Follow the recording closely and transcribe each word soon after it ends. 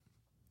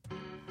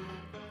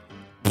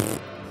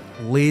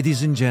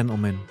Ladies and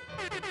gentlemen.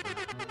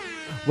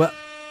 Well,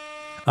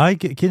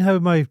 Can you how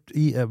my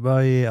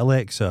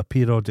Alexa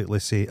periodically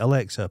say,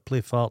 Alexa,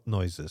 play fart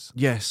noises?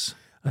 yes.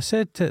 I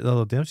said to it the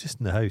other day, I was just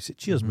in the house, it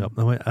cheers me up,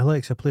 and I went,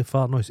 Alexa, play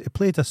fart noise. It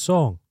played a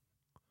song.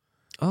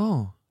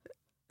 Oh.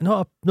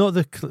 Not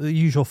the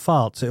usual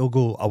farts. It'll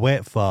go, a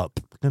wet fart.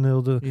 And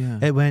it'll do. Yeah.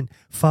 It went,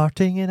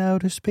 farting in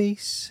outer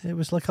space. It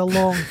was like a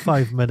long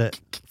 5-minute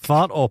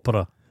fart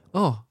opera.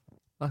 Oh.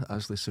 That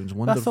actually sounds I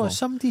wonderful. thought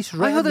somebody's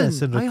written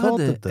this and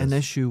recorded an this.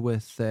 issue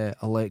with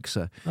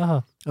Alexa.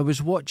 Uh-huh. I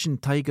was watching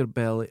Tiger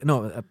Belly,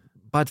 a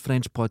Bad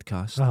French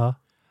podcast, Uh-huh.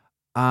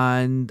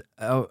 and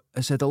I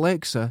said,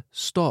 Alexa,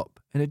 stop.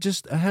 And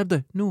I heard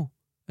a no,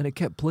 and it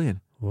kept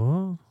playing.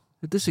 What?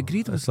 It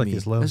disagreed It's with like me.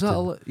 it's learned Is that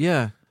to-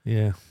 yeah.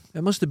 Yeah.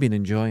 It must have been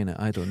enjoying it.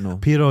 I don't know.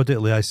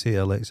 Periodically I say,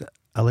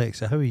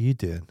 Alexa, how are you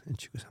doing? And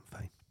she goes, I'm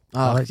fine.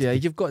 Alexa. Yeah,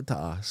 you've got to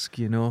ask,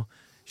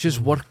 She's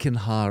working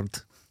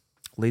hard.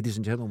 Ladies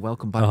and gentlemen,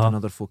 welcome back to Uh-huh.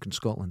 Another Folk in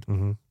Scotland.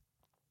 Mm-hmm.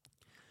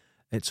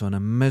 It's on a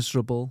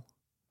miserable,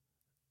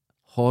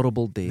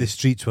 horrible day. The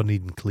streets were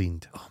needing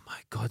cleaned, Oh my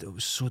God, it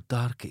was so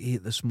dark at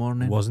 8 this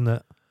morning. wasn't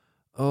it?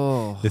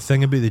 Oh. The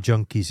thing about the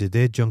junkies, the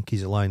dead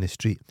junkies that lie in the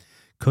street,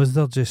 because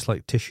they're just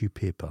like tissue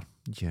paper,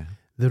 Yeah.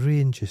 the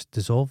rain just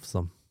dissolves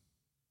them.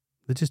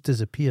 They just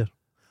disappear.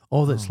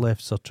 All that's Oh.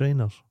 left's are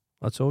trainers.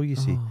 That's all you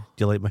see. Oh.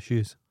 Do you like my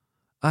shoes?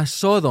 I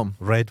saw them.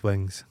 Red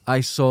Wings.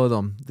 I saw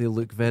them. They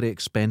look very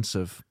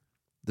expensive.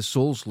 The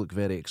soles look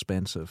very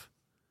expensive.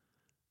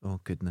 Oh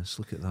goodness,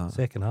 look at that.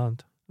 Second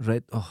hand.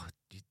 Red. Oh,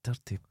 you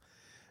dirty.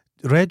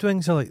 Red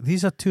Wings are like,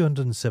 these are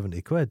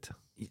 270 quid.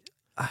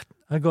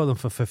 I got them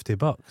for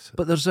 $50.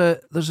 But there's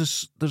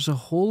a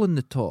hole in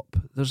the top.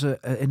 There's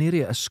an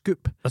area, a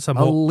scoop, That's a a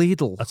mock,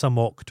 ladle. that's a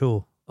mock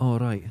toe. Oh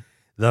right.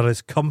 They're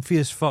as comfy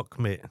as fuck,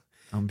 mate.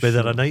 I'm But sure.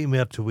 they're a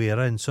nightmare to wear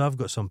in. So I've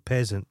got some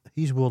peasant.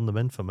 He's worn them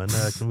in for me.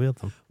 Now I can wear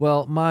them.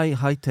 Well, my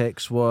high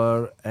techs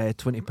were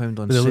 £20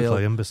 on But they look sale,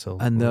 like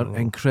imbeciles. and they're Oh.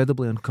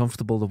 incredibly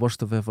uncomfortable. The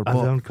worst I've ever Are they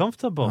bought.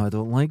 uncomfortable? I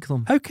don't like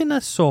them. How can a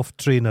soft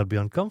trainer be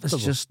uncomfortable?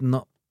 It's just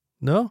not.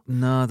 No?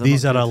 Nah, they're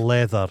These not are a good.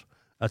 leather.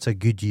 That's a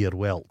Goodyear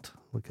welt.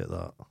 Look at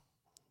that.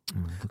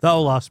 Look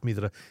That'll last me.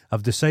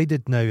 I've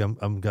decided now I'm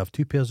going to have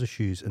 2 pairs of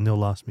shoes and they'll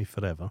last me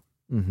forever.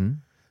 Mm-hmm.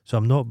 So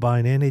I'm not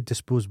buying any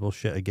disposable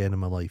shit again in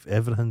my life.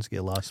 Everything's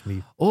going to last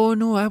me. Oh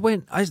no, I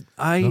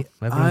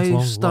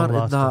everyone's started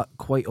long-lasting. that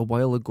quite a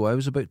while ago. I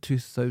was about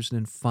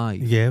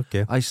 2005. Yeah,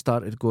 okay. I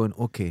started going,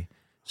 okay,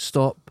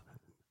 stop,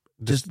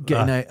 just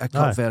getting a cut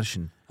aye.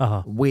 version.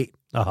 Uh-huh. Wait,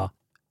 Uh-huh.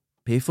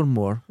 pay for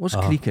more. What's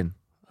Uh-huh. creaking?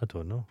 I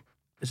don't know.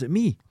 Is it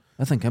me?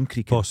 I think I'm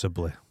creaking.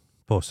 Possibly.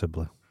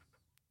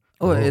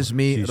 Oh, it is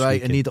me. she's Right,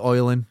 creaking. I need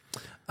oiling.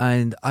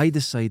 And I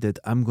decided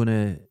I'm going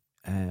to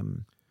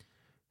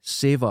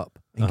save up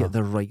and Uh-huh. get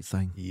the right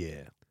thing.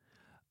 Yeah.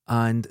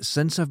 And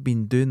since I've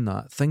been doing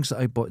that, things that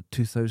I bought in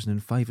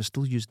 2005, I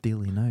still use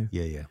daily now.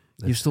 Yeah.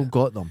 You've still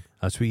got them.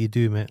 That's what you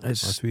do, mate.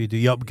 It's- That's what you do.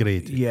 You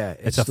upgrade. Yeah.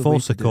 It's a the way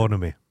false to do it.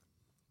 economy.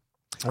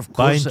 Of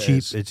Buying course it cheap,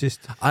 is. it's just...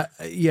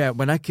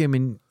 When I came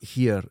in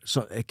here,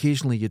 so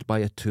occasionally you'd buy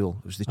a tool.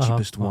 It was the Uh-huh,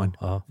 cheapest one.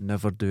 uh-huh.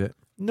 Never do it.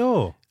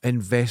 No.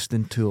 Invest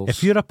in tools.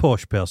 If you're a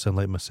posh person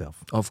like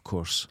myself, of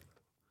course.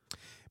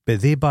 but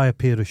they buy a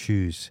pair of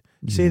shoes,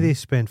 say Yeah. they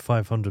spend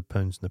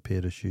 £500 on a pair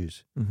of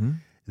shoes, Mm-hmm.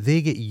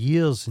 they get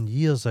years and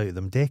years out of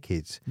them,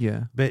 decades.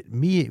 Yeah. But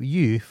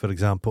you, for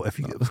example, if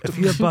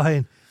you're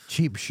buying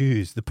cheap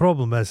shoes, the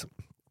problem is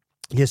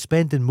you're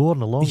spending more in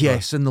the long run.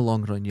 Yes, in the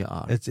long run you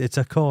are. It's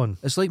a con.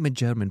 It's like my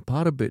German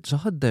para boots. I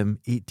had them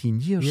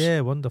 18 years. Yeah,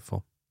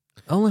 wonderful.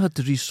 I only had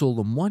to resole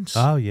them once.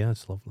 Oh, yeah,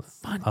 it's lovely.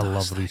 Fantastic. I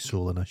love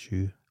resoling a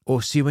shoe. Oh,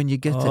 see when you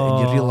get it and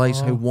you realise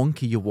how Oh.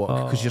 wonky you walk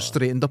because you're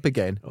straightened up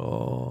again.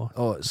 Oh,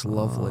 Oh, it's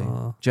lovely.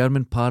 Ah.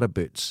 German para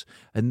boots.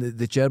 And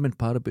the German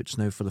para boots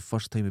now for the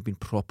first time have been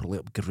properly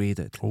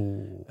upgraded.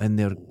 oh. And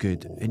they're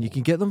good. And you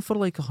can get them for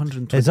like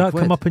 120 Has that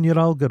quid. come up in your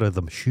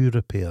algorithm? Shoe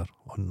repair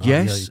on that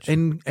Yes,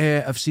 and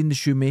I've seen the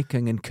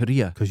shoemaking in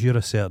Korea. because you're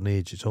a certain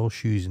age. It's all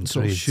shoes and It's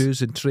all trades.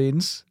 shoes and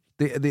trains.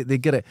 They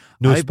get it.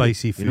 No I've been-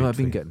 spicy food. You know what I've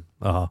been for you. getting?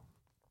 Uh-huh.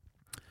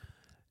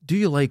 Do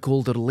you like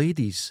older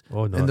ladies?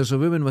 Oh, no. And there's a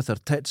woman with her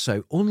tits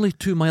out, only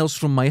 2 miles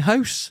from my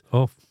house.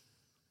 Oh,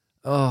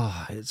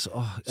 Oh, it's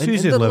and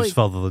Susan they're lives like-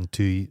 further than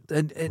 2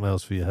 and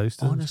miles from your house,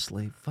 doesn't she?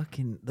 honestly,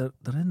 fucking, they're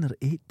in their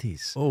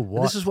 80s. Oh, And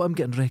what? this is what I'm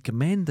getting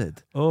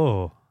recommended.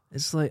 Oh.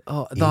 It's like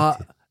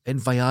that and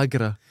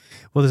Viagra.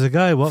 Well, there's a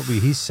guy I work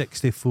with. He's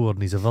 64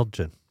 and he's a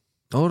virgin.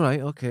 All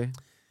right, okay.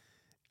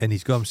 And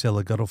he's got himself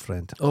a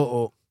girlfriend.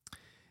 Oh,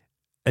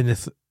 And I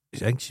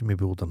think she's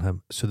maybe older than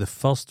him. So the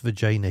first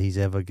vagina he's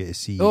ever get to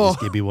see Oh. is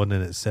going to be one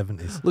in its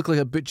 70s. look like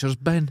a butcher's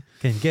bin.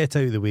 Can get it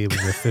out of the way when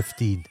you're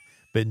 15.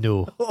 But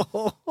no,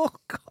 Oh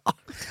God!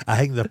 I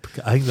think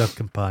they're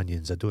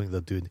companions. I don't think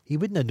they're doing. He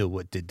wouldn't know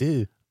what to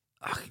do.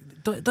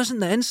 Doesn't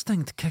the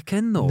instinct kick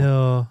in though?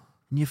 No.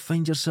 And you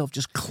find yourself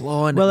just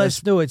clawing. Well, at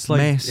it's this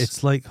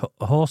like mess.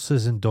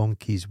 horses and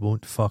donkeys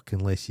won't fuck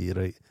unless you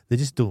right. They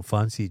just don't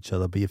fancy each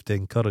other, but you have to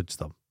encourage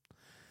them.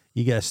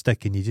 You get a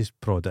stick and you just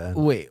prod it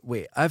in.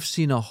 Wait. I've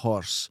seen a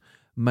horse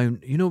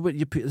mount. You know what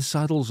you put the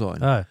saddles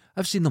on? Aye.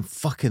 I've seen them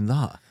fucking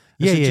that.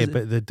 Yeah, Is it yeah, just-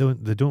 but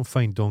they don't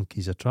find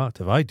donkeys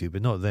attractive. I do,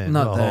 but not them.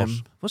 not Not a them.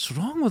 horse. What's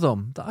wrong with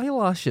them? The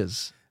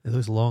eyelashes.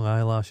 Those long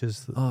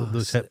eyelashes, Oh,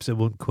 those so- hips that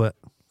won't quit.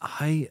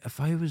 If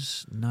I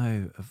was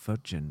now a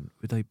virgin,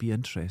 would I be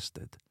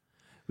interested?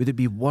 Would it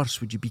be worse?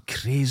 Would you be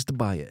crazed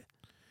by it?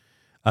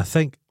 I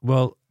think,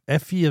 well,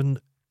 if you're...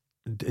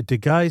 Do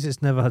guys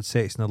that's never had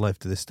sex in their life,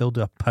 do they still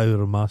do a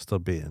power of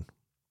masturbating?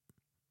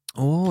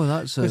 Oh,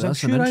 that's Because I'm an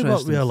sure I worked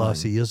interesting with a thing.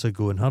 lassie years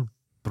ago and her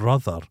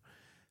brother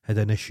had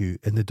an issue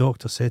and the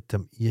doctor said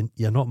to him,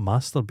 you're not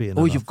masturbating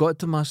Oh, enough. you've got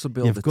to masturbate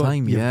all You've the got-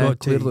 time. you've Yeah, got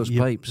clear to- those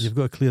pipes. You've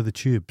got to clear the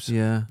tubes.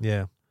 Yeah,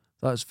 Yeah.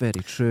 that's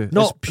very true.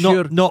 Not, it's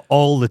pure. not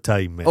all the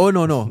time, mate. Oh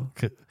no.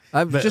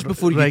 But Just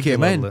before you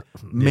came in, regularly.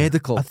 Yeah.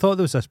 medical. I thought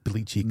there was this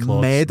bleachy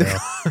cloth Medical.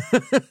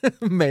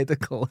 smell.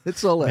 medical.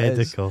 It's all it is.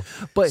 Medical.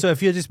 But So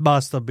if you're just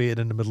masturbating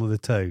in the middle of the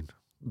town,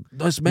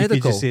 it's you medical.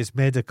 could just say it's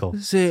medical.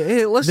 Say,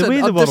 hey, listen, The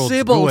way the I'm world's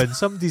disabled. going,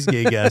 somebody's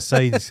going to get a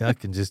sign.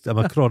 I'm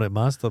a chronic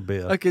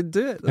masturbator. I can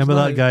do it. Remember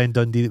that guy in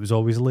Dundee that was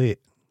always late?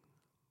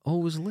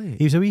 Always late.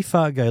 He was a wee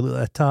fat guy, looked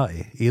like a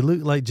tatty. He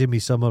looked like Jimmy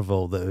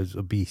Somerville that was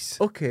obese.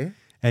 Okay.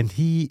 And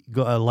he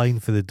got a line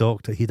for the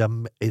doctor. He'd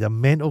a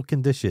mental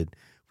condition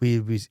where he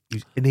was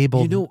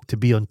unable You know, to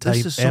be on time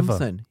This is ever.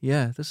 something.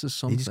 Yeah, this is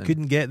something. He just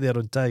couldn't get there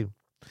on time.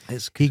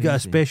 It's He got a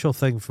crazy. special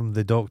thing from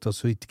the doctor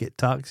so he'd get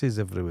taxis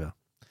everywhere.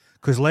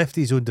 Because left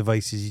his own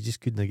devices, he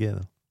just couldn't get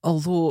them.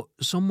 Although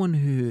someone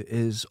who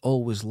is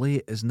always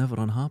late is never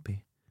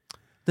unhappy.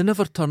 They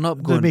never turn up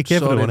They going, make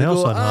sorry. everyone They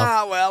else go,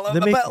 unhappy. well, I'm They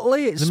a make- bit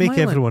late. They make smiling.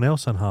 everyone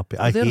else unhappy.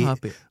 I They're hate.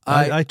 happy.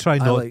 I try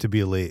not like- to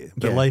be late,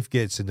 but Yeah. life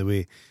gets in the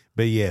way.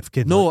 But yeah, if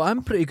kids No,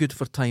 I'm pretty good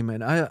for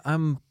timing.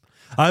 I'm.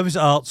 I was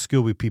at art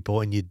school with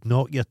people and you'd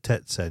knock your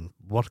tits in,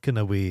 working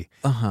away,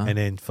 and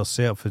then for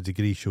set up for a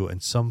degree show,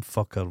 and some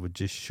fucker would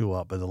just show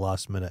up at the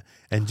last minute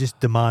and just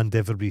demand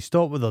everybody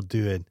stop what they're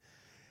doing.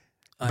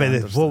 I But what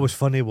understand. was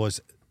funny was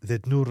they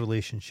had no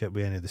relationship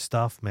with any of the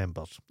staff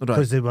members Right.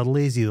 because they were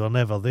lazy, they were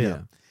never there.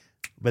 Yeah.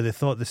 But they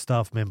thought the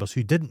staff members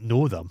who didn't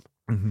know them.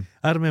 Mhm.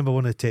 I remember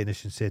one of the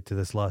technicians said to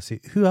this lassie,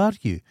 "Who are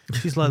you?"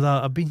 She's like,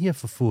 "That I've been here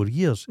for 4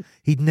 years."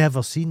 He'd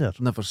never seen her.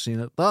 Never seen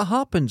it. That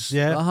happens.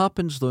 Yeah. That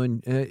happens though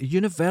in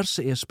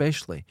university,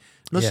 especially.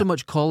 Not Yeah. so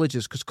much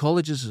colleges, because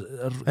colleges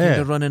are kind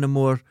Yeah. of run in a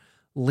more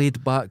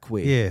laid back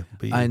way. Yeah,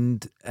 but you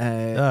And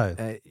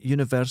Aye.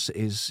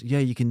 universities, yeah,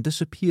 you can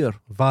disappear.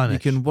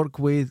 vanish. You can work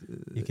way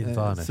You can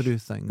vanish. through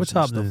things. What's and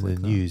happening stuff in like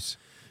the that. news?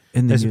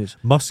 In the Is- news.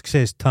 Musk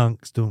says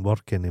tanks don't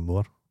work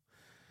anymore.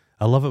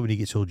 I love it when he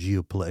gets all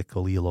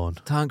geopolitical, Elon.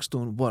 Tanks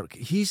don't work.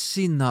 He's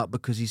seen that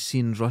because he's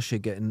seen Russia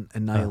getting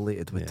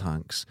annihilated with yeah.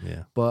 tanks.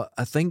 Yeah. But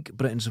I think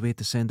Britain's way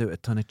to send out a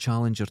ton of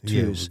Challenger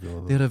Yeah, 2s.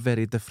 we'll go They're a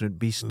very different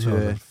beast No, to.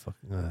 they're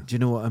fucking- Do you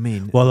know what I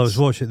mean? Well, I was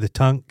It's- watching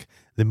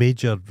the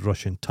major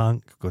Russian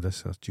tank. God,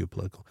 this is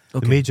geopolitical. The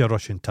Okay. major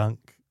Russian tank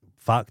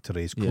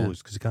factory is Yeah.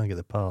 closed because they can't get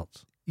the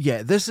parts.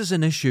 Yeah, this is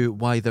an issue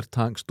why their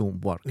tanks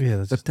don't work. Yeah,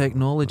 that's Their just-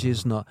 technology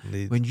is not.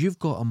 They- When you've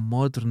got a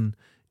modern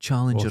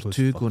Challenger Worthless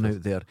 2 going fuckers.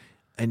 out there,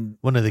 and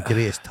one of the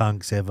greatest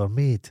tanks ever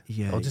made.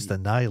 yeah, I'll just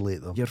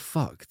annihilate them. you're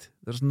fucked.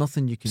 There's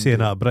nothing you can Saying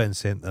do. that, Britain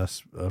sent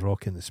us a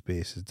rocket into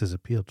space. It's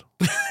disappeared.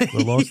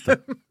 We lost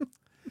it.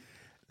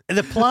 And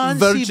the plan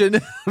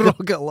Virgin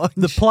rocket launch.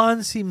 the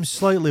plan seems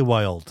slightly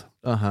wild.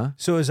 Uh-huh.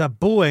 So it was a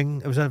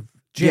Boeing, it was a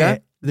jet. Yeah,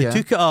 They yeah.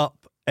 took it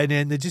up and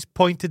then they just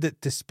pointed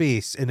it to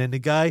space, and then the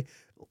guy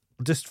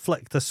just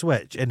flicked a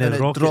switch and then And the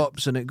it rocket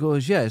drops and it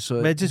goes, yeah,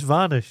 so it just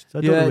vanished.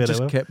 I don't know yeah, where it just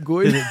went. kept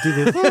going.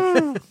 Did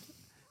it-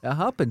 It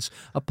happens.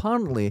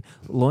 Apparently,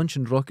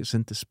 launching rockets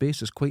into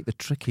space is quite the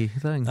tricky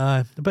thing.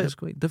 Aye, but, It's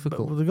quite but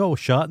difficult. they got all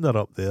Shatner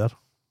up there.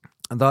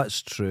 And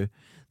that's true.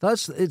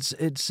 It's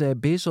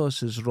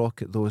Bezos's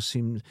rocket though.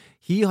 Seems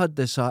he had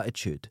this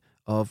attitude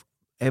of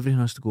everything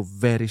has to go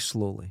very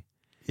slowly.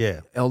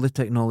 Yeah. All the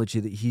technology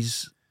that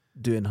he's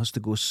doing has to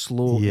go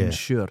slow Yeah. and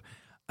sure.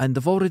 And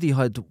they've already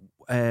had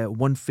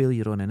one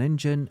failure on an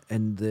engine,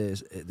 and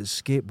the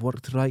escape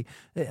worked right.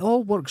 It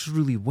all works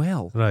really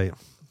well. Right.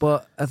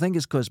 But I think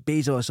it's because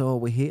Bezos,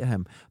 we hate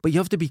him. But you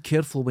have to be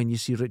careful when you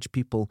see rich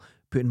people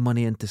putting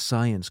money into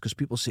science, because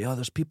people say,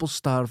 there's people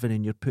starving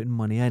and you're putting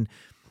money in.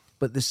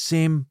 But the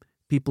same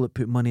people that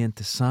put money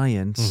into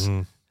science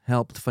Mhm.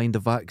 helped find a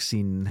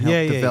vaccine, helped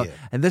Yeah, yeah, develop.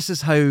 yeah. And this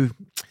is how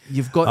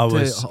you've got to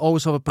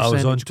always have a I percentage.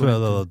 was on going Twitter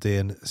the into- other day,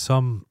 and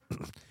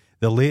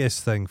the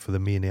latest thing for the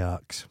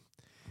maniacs,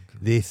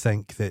 they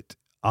think that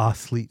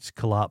athletes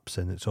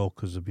collapsing, it's all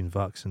because they've been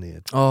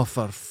vaccinated. Oh,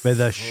 But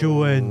they're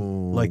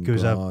showing, like it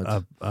was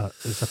God. it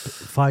was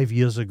 5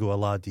 years ago, a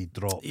lad he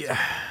dropped. Yeah,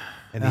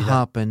 And it he had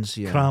happens,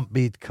 yeah. cramp,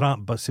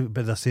 but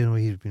they're saying,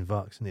 he's been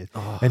vaccinated.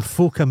 Oh, And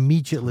folk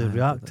immediately tired of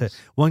react to it. this.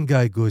 One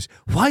guy goes,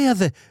 why are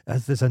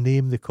there's a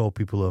name they call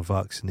people who are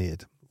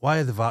vaccinated. Why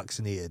are they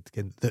vaccinated?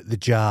 The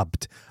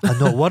jabbed. I'm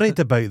not worried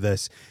about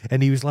this.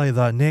 And he was like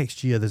that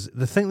next year.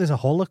 They think there's a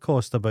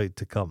Holocaust about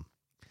to come.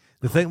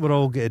 They think we're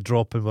all going to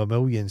drop in by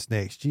millions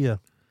next year.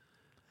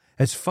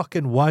 It's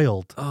fucking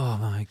wild. Oh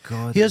my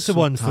God. Here's it's the so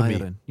one for me.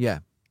 tiring. Yeah.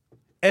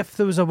 If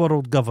there was a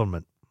world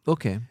government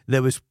Okay.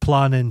 that was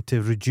planning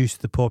to reduce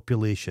the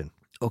population.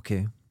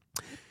 Okay.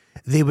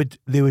 They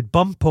would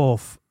bump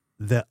off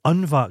the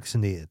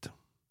unvaccinated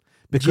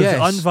because Yes.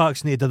 the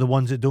unvaccinated are the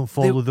ones that don't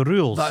follow the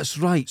rules. That's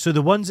right. So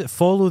the ones that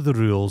follow the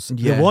rules,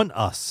 Yeah. they want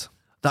us.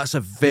 That's a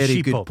very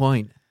sheeple. good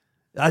point.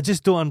 I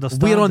just don't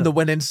understand. We're on it. the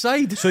winning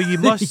side. So you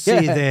must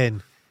say Yeah.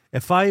 then,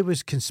 if I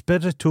was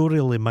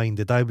conspiratorially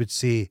minded, I would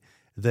say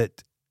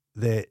that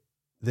the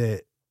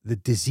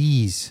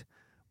disease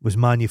was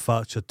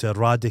manufactured to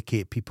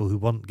eradicate people who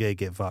weren't going to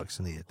get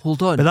vaccinated.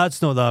 Hold on. But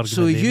that's not the argument.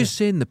 So are they you make.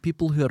 saying the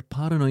people who are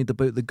paranoid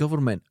about the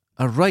government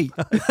are right?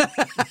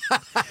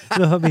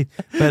 No, I mean,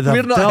 but We're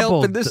they've not helping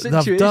doubled, this they've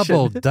situation.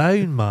 doubled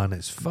down, man.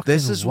 It's fucking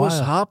This is what's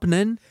wild.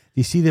 happening.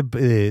 You see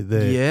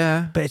the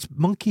Yeah. But it's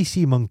monkey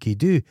see, monkey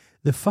do.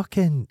 The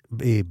fucking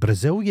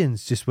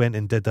Brazilians just went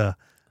and did a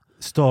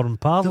storm They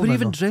parliament. were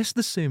even dressed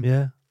the same.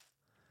 yeah.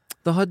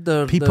 They had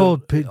their People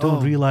their,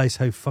 don't realise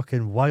how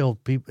fucking wild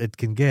it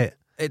can get.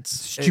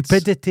 It's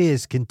Stupidity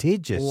is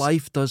contagious.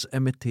 Life does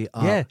imitate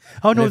art. Yeah.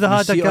 Oh no, And they if you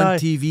had a see it guy. on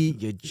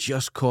TV. You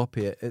just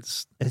copy it.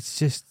 It's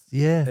It's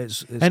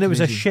and it was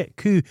a crazy. shit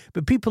coup.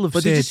 But people have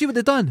But said did you see what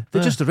they done? They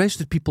just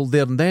arrested people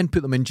there and then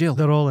put them in jail.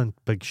 they're all in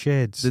big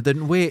sheds. They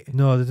didn't wait.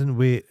 No, they didn't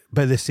wait.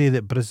 But they say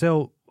that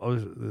Brazil. I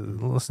was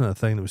listening to a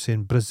thing that was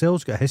saying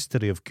Brazil's got a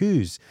history of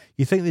coups.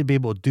 You think they'd be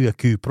able to do a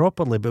coup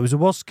properly, but it was the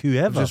worst coup It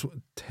ever. was just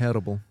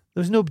terrible. There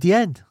was nobody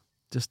in.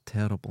 Just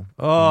terrible.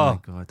 Oh,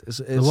 my God.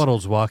 the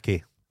world's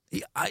wacky.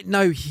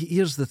 Now,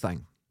 here's the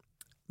thing.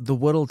 The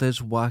world is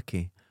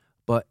wacky,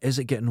 but is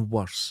it getting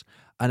worse?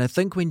 And I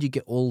think when you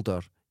get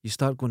older, you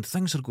start going,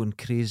 things are going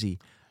crazy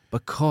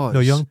because... No,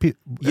 young people.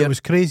 Yeah. It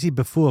was crazy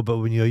before, but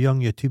when you're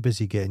young, you're too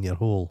busy getting your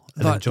hole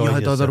and that you enjoying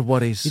had yourself. other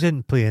worries. You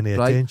didn't pay any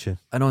Right. attention.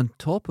 And on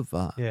top of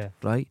that, Yeah.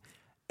 right,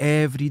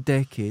 every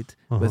decade,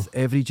 with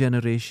every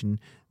generation,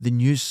 the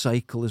news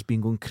cycle has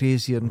been going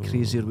crazier and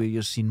crazier, where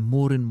you're seeing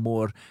more and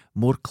more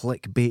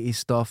clickbaity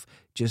stuff.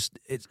 Just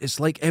it's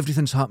like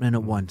everything's happening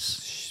at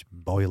once,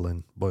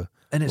 Boiling.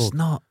 and it's Old-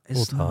 not. It's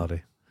Old not.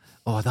 Harry.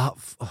 Oh,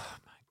 oh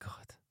my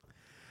God.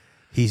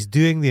 He's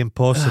doing the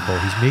impossible.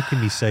 He's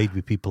making me side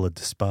with people I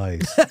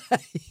despise.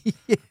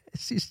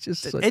 Yes, he's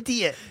just such,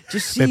 Idiot.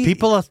 just But see,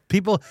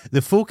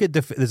 the folk at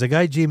there's a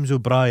guy, James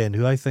O'Brien,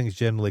 who I think is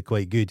generally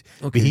quite good,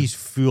 Okay. but he's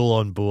full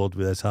on board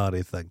with this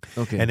Harry thing.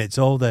 Okay. And it's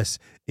all this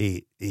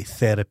a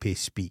therapy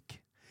speak.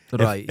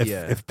 right, If,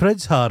 yeah. if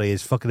Prince Harry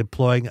is fucking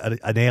employing an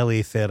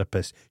LA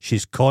therapist,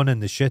 she's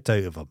conning the shit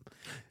out of him.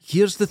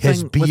 Here's the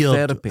His thing with beard,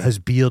 therapy. his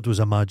beard was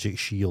a magic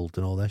shield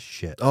and all this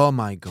shit. Oh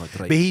my God,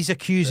 right. But he's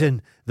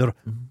accusing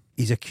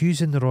he's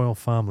accusing the royal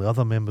family,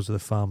 other members of the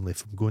family,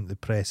 from going to the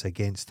press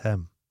against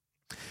him.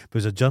 There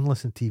was a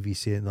journalist on TV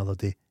saying the other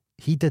day,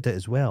 he did it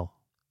as well.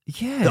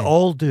 Yeah. They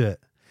all do it.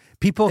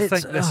 People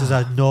It's- think this is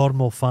a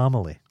normal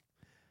family,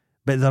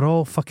 but they're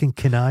all fucking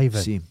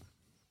conniving. See,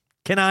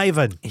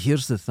 Conniving.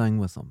 here's the thing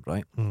with him,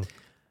 right? Mm.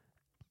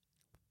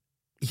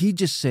 He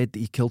just said that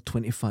he killed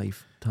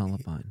 25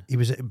 Taliban. He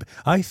was.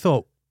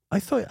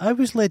 I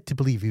was led to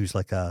believe he was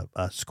like a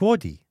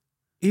squaddy.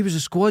 He was a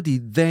squaddy,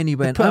 then he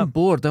went, put I'm him-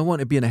 bored, I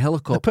want to be in a They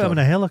helicopter. put him in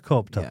a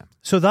helicopter. Yeah.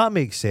 So that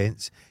makes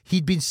sense.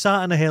 He'd been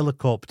sat in a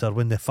helicopter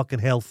when the fucking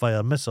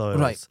Hellfire missiles.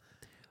 Right.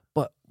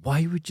 But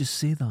why would you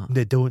say that?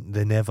 They don't.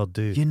 They never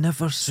do. You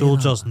never say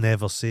Soldiers that.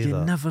 never say You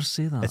that. never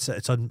say that.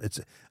 It's.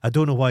 I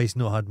don't know why he's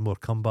not had more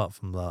comeback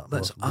from that.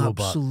 That's more blowback.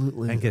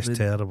 absolutely I think it's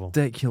terrible.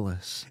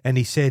 ridiculous. And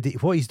he said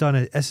what he's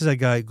done. This is a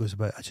guy who goes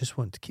about, I just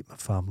want to keep my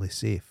family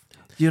safe.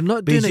 You're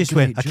not But he doing just a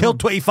great went, I job. killed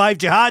 25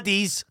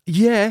 jihadis.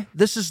 Yeah,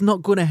 this is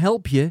not going to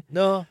help you.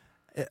 No.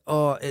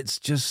 It's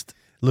just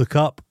Look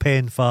up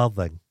Pen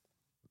Farthing.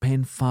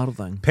 pen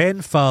farthing.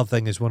 Pen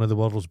Farthing is one of the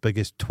world's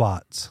biggest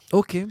twats.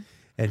 Okay.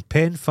 And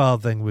Pen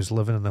Farthing was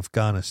living in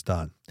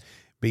Afghanistan.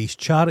 But his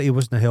charity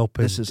wasn't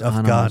helping This is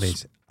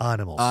Afghanis.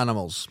 Animals.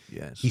 Animals,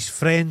 yes. He's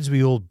friends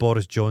with old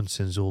Boris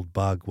Johnson's old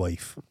bag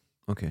wife.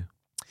 Okay.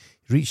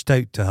 He reached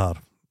out to her,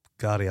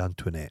 Gary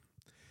Antoinette,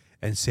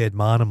 and said,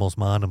 my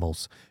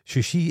animals.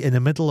 So she, in the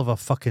middle of a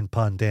fucking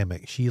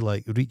pandemic, she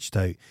reached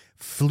out,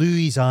 flew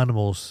his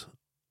animals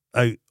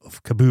out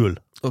of Kabul.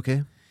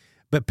 Okay.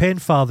 But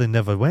Penfarthing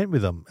never went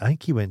with him. I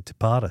think he went to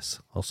Paris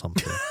or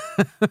something.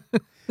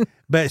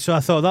 But so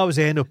I thought that was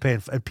the end of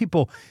and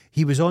people,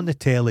 he was on the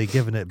telly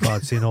giving it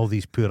bad, saying all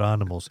these poor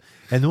animals.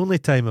 And the only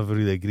time I've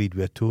really agreed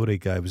with a Tory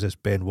guy was this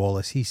Ben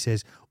Wallace. He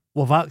says,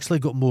 we've actually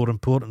got more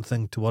important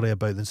thing to worry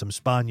about than some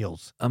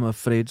spaniels. I'm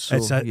afraid so.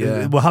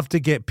 Yeah. We'll have to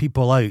get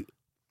people out.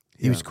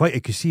 He Yeah. was quite,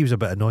 because he was a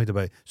bit annoyed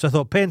about it. So I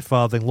thought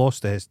Penfarthing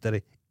lost the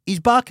history. He's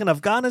back in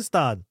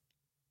Afghanistan,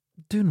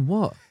 Doing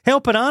what?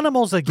 helping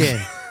animals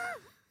again.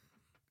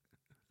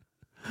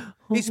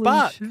 He's Holy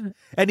back. shit.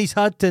 And he's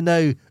had to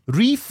now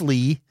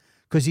reflee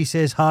because he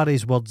says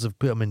Harry's words have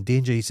put him in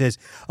danger. He says,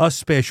 us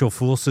special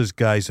forces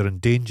guys are in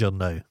danger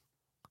now.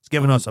 It's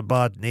giving us a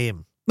bad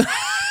name.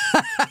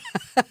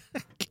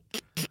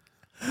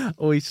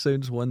 Oh, he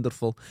sounds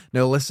wonderful.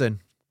 Now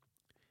listen,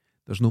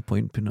 there's no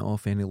point in putting it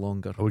off any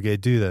longer. Are we going to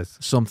do this?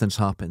 Something's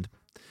happened.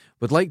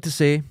 Would like to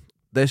say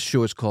this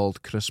show is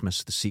called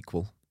Christmas the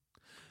Sequel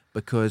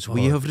because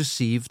we have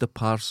received a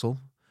parcel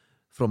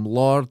from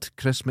Lord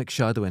Chris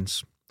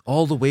McShadowins,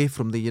 all the way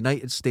from the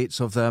United States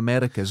of the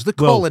Americas, the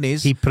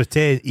colonies. He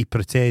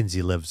pretends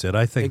he lives there.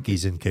 I think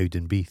he's in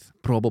Cowdenbeath.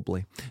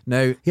 Probably.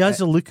 Now He has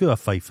the look of a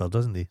fifer,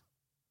 doesn't he?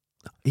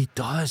 he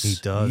does. He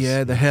does.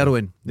 Yeah, the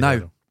heroin. The Now,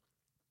 heroin.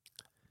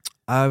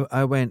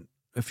 I went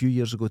a few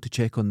years ago to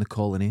check on the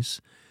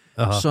colonies.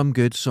 Uh-huh. Some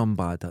good, some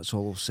bad. That's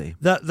all I'll say.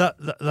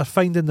 They're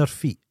finding their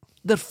feet.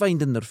 They're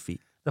finding their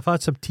feet. They've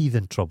had some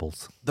teething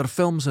troubles. Their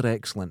films are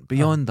excellent.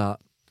 Beyond that,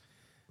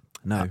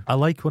 no. I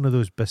like one of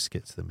those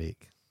biscuits they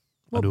make.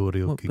 An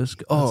Oreo What cookie.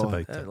 biscuit? That's Oh,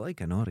 about I it.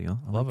 like an Oreo.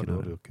 I Love like an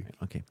Oreo cookie.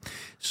 Okay.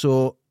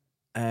 So,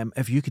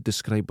 if you could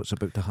describe what's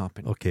about to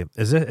happen. Okay,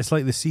 it's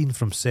like the scene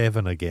from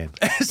Seven again.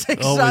 It's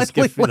Always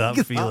exactly give me like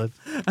that feeling.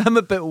 I'm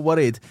a bit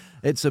worried.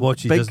 It's a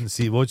Watch, he big... doesn't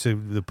see. Watch the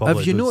public.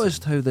 Have you don't see.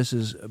 noticed how this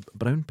is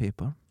brown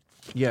paper?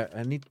 Yeah,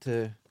 I need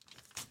to...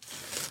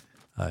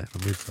 Aye,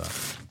 remove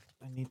that.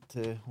 I need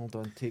to... Hold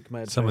on, take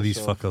my... Some of these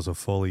address off. fuckers will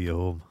follow you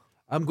home.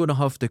 I'm going to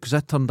have to, because I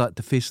turned that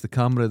to face the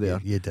camera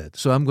there. You did.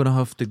 So I'm going to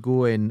have to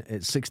go in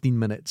at 16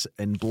 minutes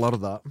and blur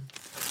that.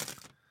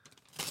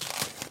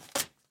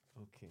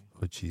 Okay.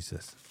 Oh,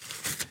 Jesus.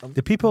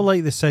 Do people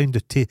like the sound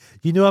of tea?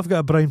 You know I've got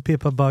a brown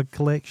paper bag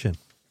collection.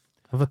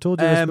 Have I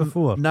told you this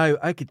before? Now,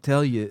 I could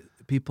tell you,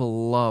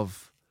 people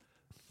love...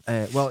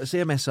 well, it's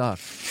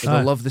AMSR. But Aye.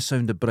 they love the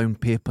sound of brown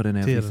paper and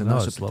Tear everything. it. No,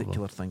 That's it's a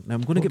particular lovely. thing. Now,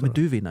 I'm going to get my Hold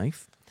on. duvet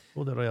knife.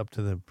 Hold it right up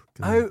to the...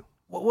 How?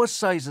 What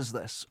size is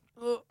this?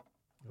 Oh,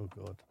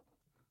 God.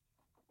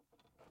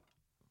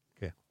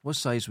 What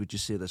size would you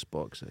say this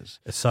box is?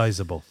 It's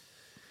sizable.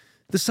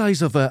 The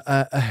size of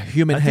a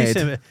human A head.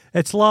 decent-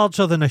 It's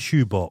larger than a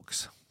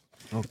shoebox.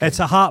 Okay. It's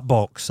a hat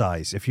box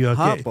size. If you're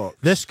Hat box.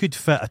 This could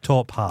fit a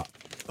top hat.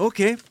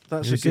 Okay,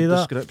 that's You a see good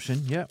that?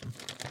 description. Yep.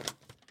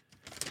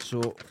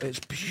 So it's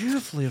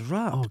beautifully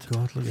wrapped. Oh,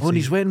 God. Look at and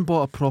he's went and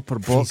bought a proper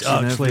box. He's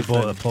and actually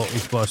everything.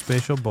 he's bought a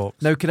special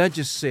box. Now, can I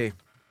just say,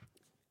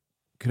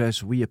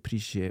 Chris, we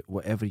appreciate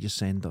whatever you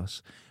send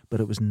us, but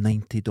it was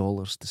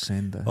 $90 to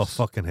send this. Oh,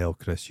 fucking hell,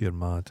 Chris, you're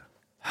mad.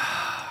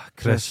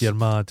 Chris, you're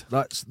mad.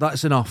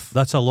 That's enough.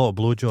 That's a lot of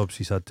blowjobs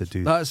he's had to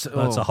do. That's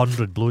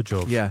 100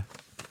 blowjobs. Yeah,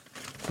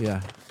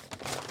 yeah.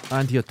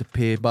 And he had to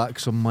pay back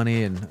some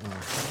money, and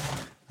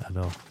I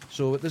know.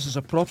 so this is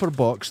a proper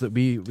box that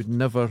we would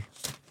never.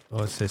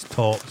 Oh, it says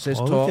top. It says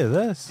oh, top. Look at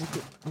this.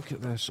 Look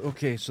at this.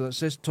 Okay, so it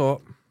says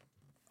top,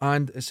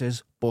 and it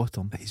says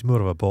bottom. He's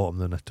more of a bottom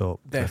than a top.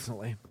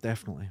 Definitely,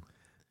 definitely.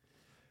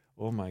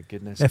 Oh my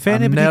goodness! If I'm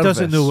anybody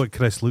doesn't nervous. know what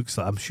Chris looks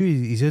like, I'm sure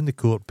he's in the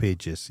court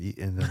pages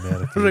in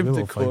America. Around We the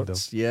will find him.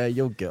 courts, yeah,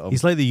 you'll get him.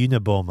 He's like the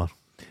Unabomber.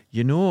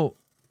 You know,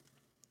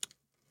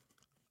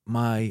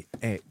 my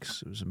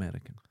ex was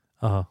American,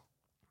 Uh-huh.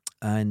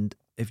 and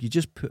if you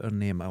just put her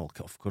name, well,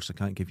 of course I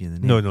can't give you the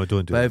name. No,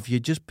 don't do But it. if you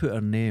just put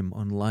her name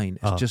online,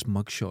 it's just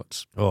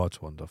mugshots. Oh,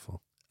 it's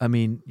wonderful. I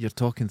mean, you're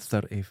talking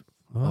 30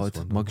 Oh, odd that's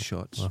wonderful.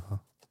 mugshots. Uh-huh.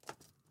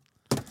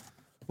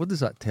 What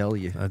does that tell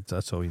you?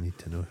 That's all you need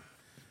to know.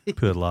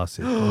 Poor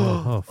lassie.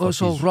 Oh, fuck,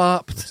 it's all he's-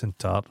 wrapped. It's in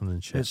tartan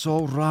and shit. It's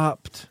all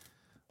wrapped.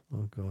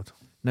 Oh, God.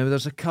 Now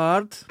there's a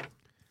card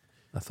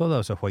I thought that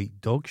was a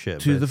white dog shit.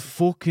 to bit. the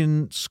Folk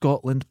in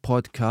Scotland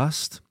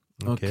podcast.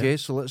 Okay. Okay,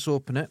 so let's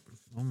open it.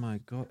 Oh my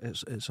God,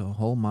 it's a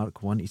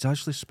Hallmark one. He's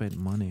actually spent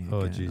money.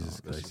 Oh, again.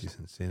 Jesus Oh, this Christ, is- he's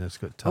insane. It's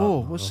got tartan. Oh,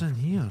 what's in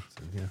here? What's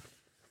in here?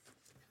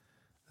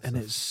 And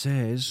it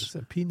says, It's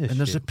a penis and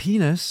there's a shape.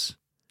 penis.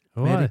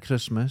 Oh, Merry aye.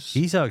 Christmas.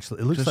 He's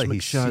actually. It looks Chris like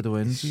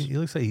McShadowins. he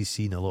looks like he's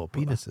seen a lot of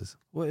penises.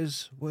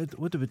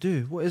 What do we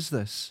do? What is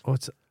this? Oh,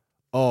 it's.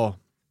 Oh,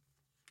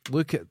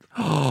 look at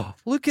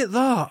look at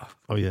that!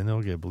 Oh yeah, no,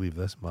 I'm gonna believe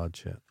this mad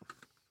shit.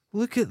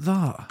 Look at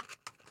that!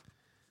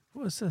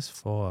 What is this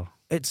for?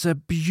 It's a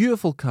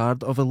beautiful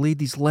card of a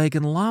lady's leg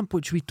and lamp,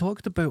 which we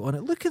talked about on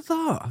it. Look at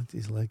that!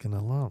 He's leg in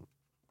a lamp.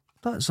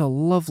 That's a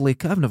lovely.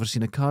 I've never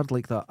seen a card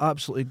like that.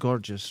 Absolutely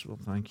gorgeous. Well,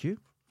 thank you.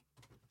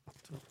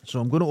 So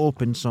I'm going to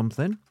open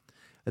something,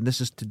 and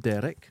this is to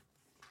Derek.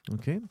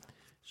 Okay,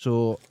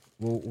 so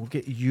we'll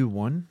get you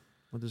one.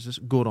 What does this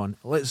go on?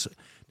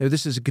 Now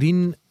this is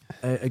green,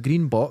 a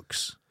green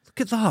box. Look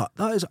at that.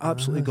 That is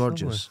absolutely that's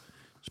gorgeous.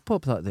 Let's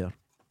pop that there.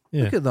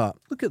 Yeah. Look at that.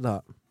 Look at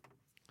that.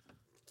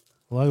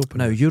 Well, I open.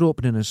 Now you're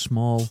opening a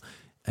small.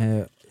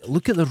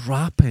 Look at the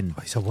wrapping.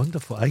 Oh, it's a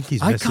wonderful. I think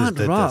his I missus can't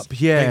did wrap.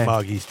 This. Yeah, I think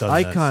Maggie's done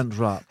I this. can't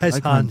wrap. His I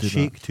can't hands do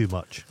shake that. too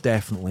much.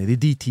 Definitely, the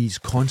DT's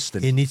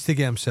constant. He needs to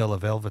get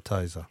himself a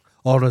velvetizer,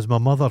 or as my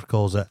mother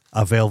calls it,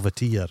 a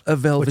velveteer. A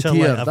Which I velveteer.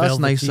 like, a That's velveteer,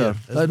 nicer.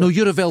 isn't No, it?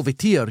 you're a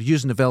velveteer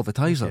using a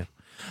velvetizer. Okay.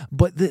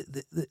 But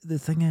the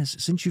thing is,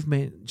 since you've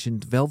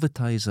mentioned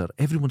velvetizer,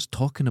 everyone's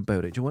talking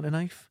about it. Do you want a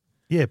knife?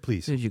 Yeah,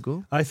 please. There you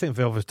go. I think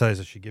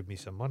velvetizer should give me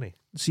some money.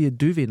 See, a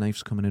duvet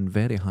knife's coming in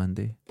very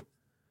handy.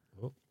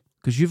 Oh.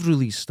 Because you've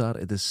really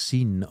started the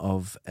scene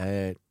of...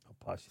 I'll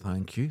pass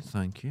you.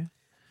 thank you.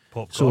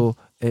 Popcorn. So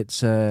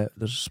it's...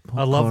 there's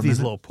I love popcorn these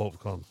in it. little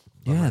popcorn.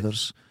 Yeah, Nice.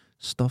 there's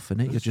stuff in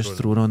it. You're Just just throw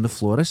it throwing on the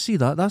floor. I see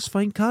that. That's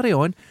fine. Carry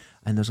on.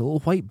 And there's a little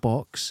white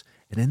box.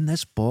 And in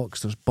this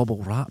box, there's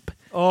bubble wrap.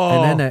 Oh,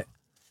 And in it...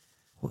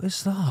 What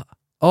is that?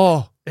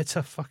 Oh, It's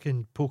a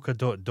fucking polka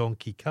dot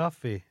donkey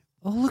cafe.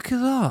 Oh, look at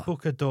that.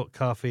 Polka dot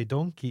cafe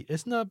donkey.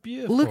 Isn't that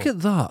beautiful? Look at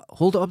that.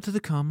 Hold it up to the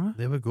camera.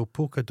 There we go.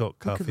 Polka dot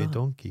Look at cafe that.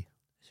 donkey.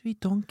 Sweet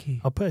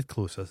donkey. I'll put it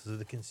closer so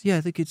they can see.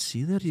 Yeah, they could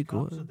see. There you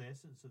go. Captures the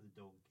essence of the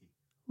donkey.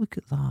 Look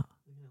at that.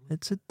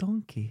 It's a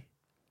donkey.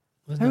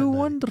 Isn't it How nice?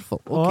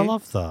 wonderful. Oh, I Okay.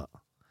 love that.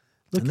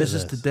 Look And at this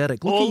is to this.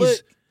 Derek. Look Oh, at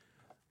his,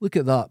 look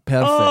at that.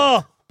 Perfect.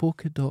 Oh,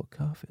 Polka dot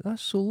cafe.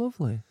 That's so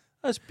lovely.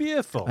 that's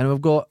beautiful. And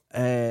we've got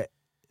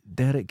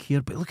Derek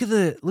here, but look at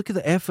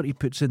the effort he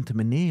puts into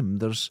my name.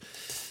 There's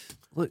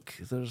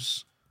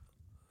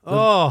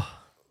Oh,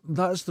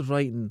 that's the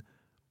writing.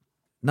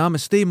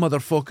 Namaste,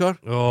 motherfucker.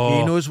 oh,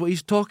 He knows what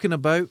he's talking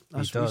about.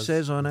 That's what he does.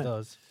 says on He it.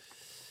 does.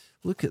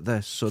 Look at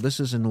this. So this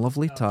is in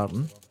lovely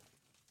tartan.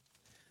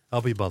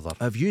 I'll be bothered.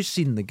 Have you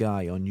seen the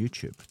guy on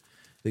YouTube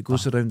that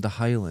goes around the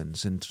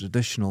Highlands in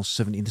traditional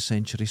 17th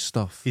century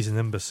stuff? He's an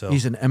imbecile.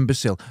 He's an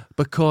imbecile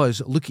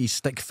because look, he's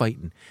stick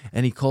fighting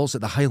and he calls it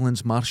the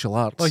Highlands martial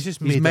arts. Oh, he's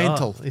just made it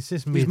mental. up. He's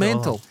just He's made it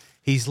mental. up.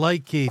 He's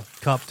like a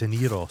Captain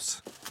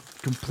Eros.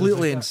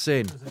 Completely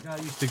insane. There's a guy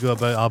who used to go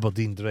about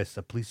Aberdeen dressed as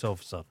a police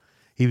officer.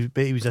 He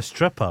was a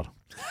stripper.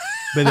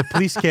 But the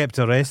police kept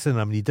arresting him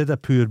and he did a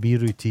poor me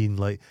routine.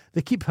 Like,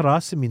 they keep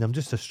harassing me and I'm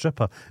just a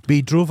stripper. But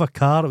he drove a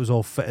car that was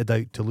all fitted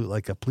out to look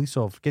like a police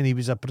officer. And he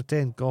was a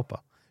pretend copper.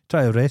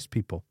 Try to arrest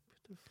people.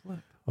 What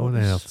on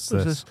earth is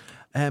this?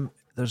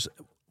 There's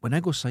when I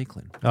go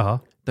cycling Uh-huh.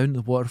 down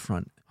the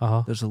waterfront,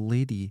 Uh-huh. there's a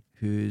lady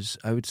who's,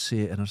 I would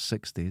say, in her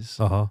 60s,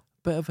 Uh-huh.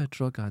 bit of a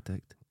drug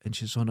addict, and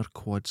she's on her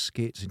quad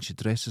skates and she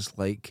dresses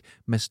like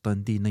Miss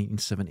Dundee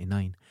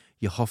 1979.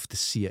 You have to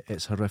see it.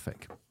 It's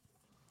horrific.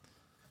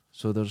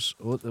 So there's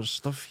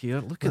stuff here.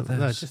 Look at this.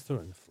 No, just throw it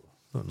on the floor.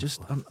 Not on the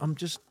Just floor. I'm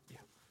just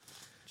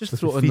With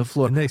throw your it on the feet.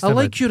 floor. The next I time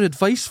like your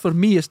advice for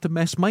me is to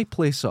mess my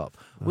place up.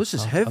 Well, this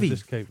is I'll heavy.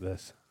 just count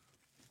this.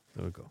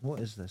 There we go. What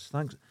is this?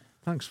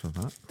 Thanks for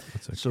that.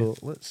 That's okay. So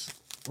let's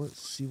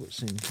see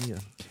what's in here.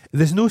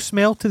 There's no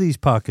smell to these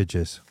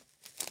packages.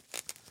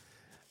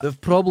 They've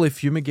probably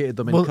fumigated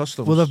them in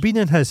customs. Well, they've been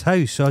in his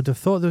house, so I'd have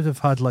thought they'd have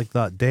had like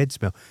that dead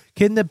smell.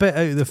 Can the bit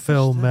out of the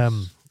film?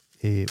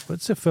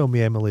 What's the film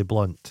with Emily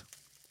Blunt?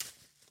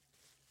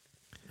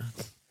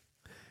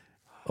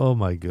 Oh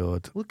my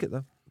God! Look at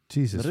them.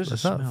 Jesus, There is a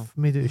is that smell.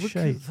 made out of Look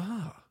shite? at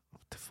that.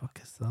 What the fuck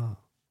is that?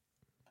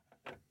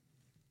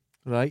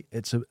 Right,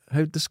 it's a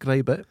how to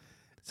describe it?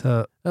 It's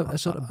a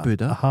sort of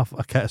Buddha.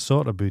 a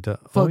sort of Buddha.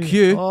 Fuck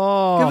you.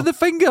 Oh, Give it the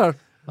finger.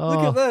 oh,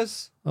 Look at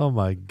this. Oh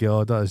my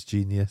God, that is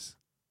genius.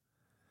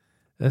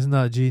 Isn't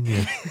that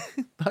genius?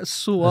 That's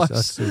so That's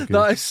us. so good.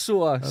 That is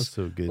so us. That's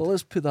so good. Well,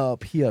 let's put that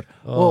up here.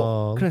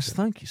 Oh, Chris, look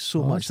thank you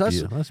so Oh, much. That's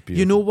beautiful.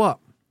 You know what?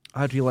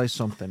 I realised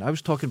something. I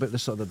was talking about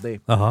this the other day.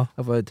 Uh-huh.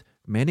 I've had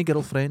many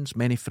girlfriends,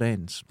 many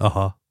friends,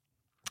 Uh-huh.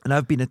 and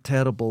I've been a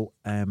terrible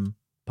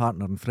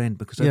partner and friend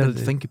because I Yeah,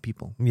 didn't think of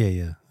people.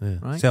 Yeah.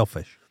 Right?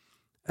 Selfish.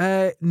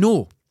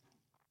 No.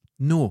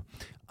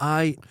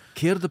 I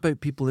cared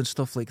about people and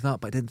stuff like that,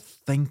 but I didn't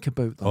think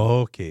about them.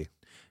 Okay.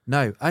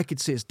 Now, I could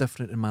say it's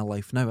different in my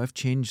life now. I've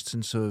changed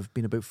since I've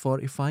been about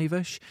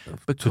 45-ish.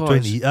 Because,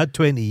 So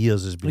 20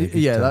 years has been a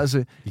good yeah, time. that's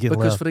it. You can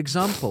Because, learn. for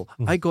example,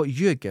 I got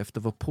you a gift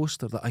of a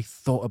poster that I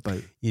thought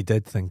about, You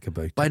did think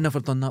about but it. I'd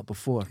never done that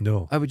before.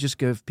 No. I would just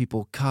give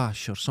people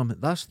cash or something.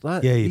 That's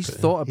that. Yeah, He's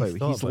thought about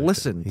it. He's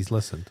listened. He's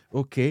listened.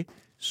 Okay,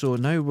 so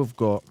now we've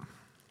got.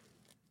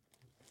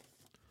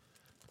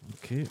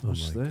 Okay, Oh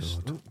what's my this?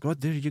 God. Oh,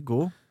 God, there you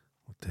go.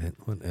 What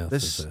on earth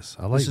This- is this?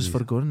 I like This is these.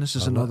 for Gordon. This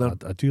is I another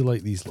I do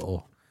like these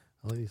little.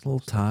 I like these little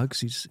tags.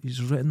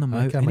 He's written them I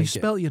out, think I and he might get-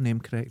 spelled your name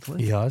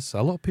correctly. He has.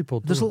 A lot of people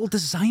do. There's little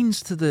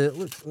designs to the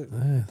look.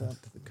 Yeah.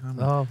 That to the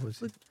camera.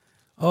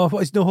 Oh,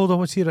 what is no? Hold on.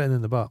 What's he written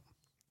in the back?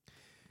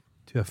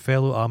 To a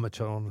fellow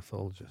amateur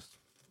ornithologist.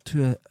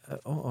 To a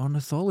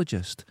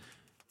ornithologist.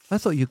 I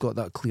thought you got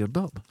that cleared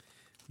up.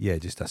 Yeah,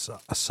 just a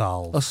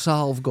salve. A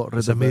salve got rid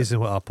It's of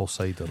amazing what apple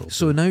cider will it.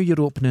 So do. now you're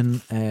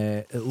opening.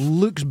 It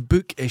looks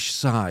bookish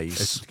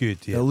size. It's good.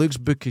 It Yeah. looks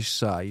bookish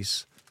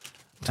size,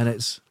 and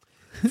it's.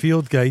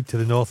 Field Guide to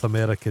the North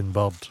American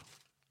Bird.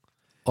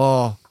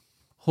 Oh,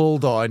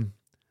 hold on.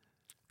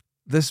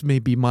 This may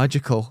be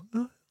magical.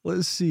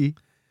 Let's see.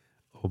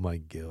 Oh my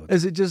God!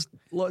 Is it just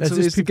lots It's of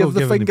just ways to people give the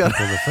giving finger?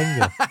 people the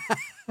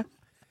finger.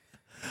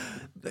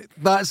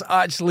 That's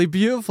actually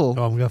beautiful.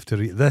 Oh, I'm gonna have to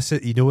read this.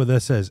 You know what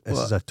this is? This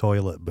What? is a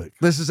toilet book.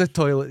 This is a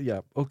toilet.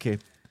 Yeah. Okay.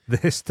 The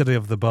history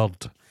of the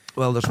bird.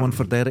 Well, there's one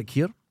for Derek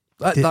here.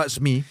 Did- That's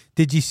me.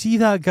 Did you see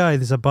that guy?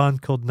 There's a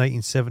band called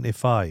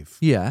 1975,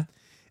 Yeah.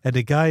 and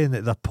the guy in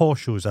it, the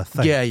Poshos, I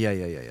think.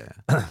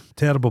 Yeah.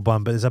 Terrible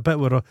band, but there's a bit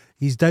where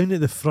he's down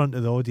at the front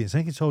of the audience. I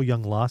think it's all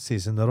young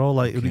lasses, and they're all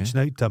like Okay. reaching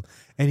out to him,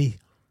 and he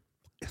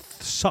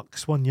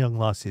sucks one young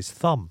lass's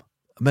thumb.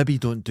 Maybe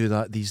don't do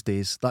that these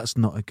days. That's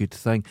not a good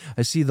thing.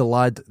 I see the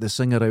lad, the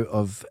singer out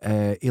of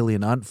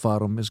Alien Ant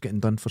Farm, is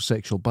getting done for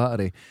sexual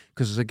battery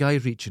because there's a guy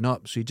reaching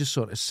up, so he just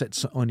sort of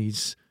sits on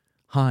his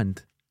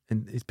hand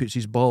and he puts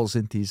his balls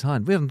into his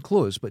hand, wearing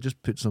clothes, but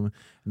just puts them.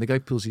 And the guy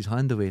pulls his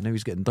hand away. Now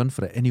he's getting done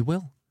for it, and he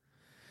will.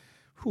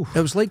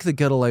 It was like the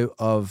girl out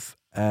of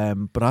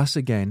Brass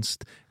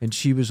Against, and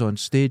she was on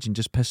stage and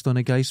just pissed on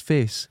a guy's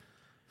face.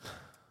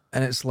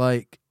 And it's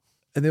like,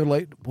 and they were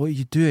like, what are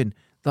you doing?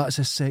 That's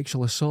a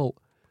sexual assault.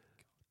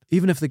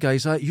 Even if the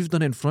guy's you've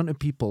done it in front of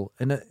people,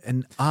 and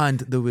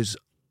there was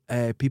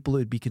people that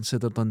would be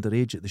considered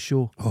underage at the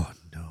show. Oh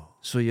no!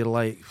 So you're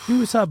like, who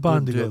was that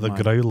band who don't got do the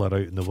it, growler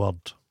out in the word?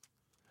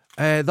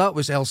 That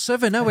was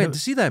L7. I went to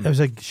see them. It was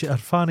her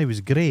fanny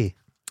was grey.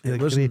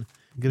 It wasn't.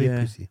 Grey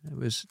Yeah, pussy. it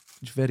was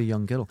a very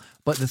young girl.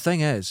 But the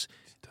thing is,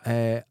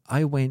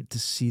 I went to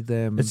see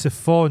them. It's the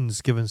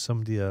Fawns giving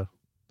somebody a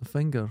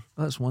finger.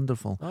 That's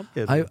wonderful. I'm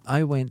kidding.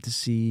 I went to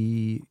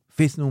see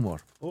Faith No More,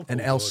 and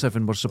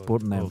L7 were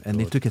supporting them, and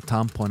they took a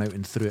tampon out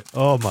and threw it.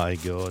 Oh my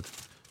God!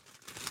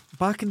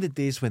 Back in the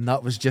days when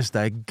that was just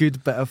a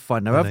good bit of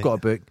fun. Now I I've think- got a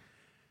book,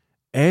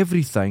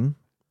 Everything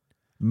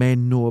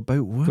Men Know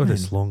About Women. God,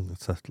 it's long.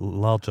 It's a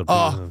larger.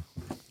 Oh.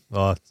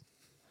 Oh,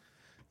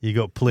 you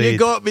got played. You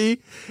got me.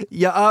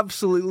 You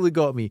absolutely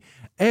got me.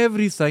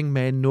 Everything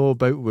Men Know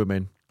About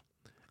Women.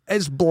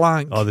 It's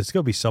blank. Oh, there's got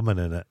to be something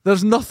in it.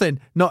 There's nothing.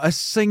 Not a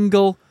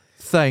single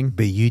thing.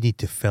 But you need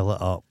to fill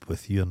it up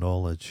with your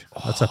knowledge.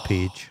 That's a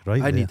page,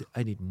 right? I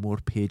there. need more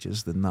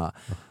pages than that.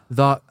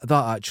 That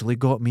actually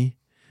got me.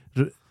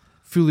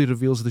 Fully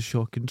reveals the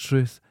shocking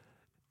truth.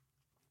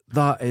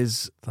 That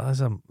is That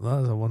is a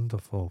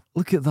wonderful.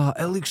 Look at that.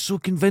 It looks so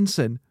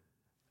convincing.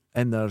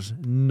 And there's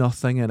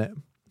nothing in it.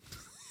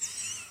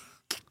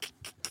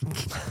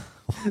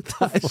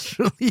 That is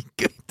really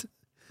good.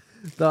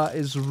 That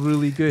is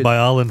really good. By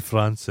Alan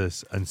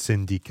Francis and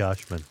Cindy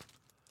Cashman.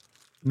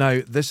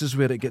 Now, this is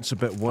where it gets a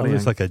bit That worrying.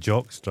 looks like a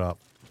jock strap.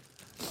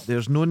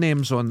 There's no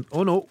names on.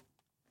 Oh no.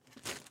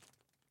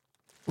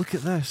 Look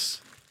at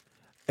this.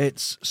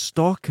 It's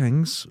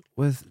stockings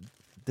with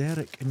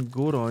Derek and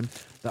Goron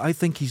that I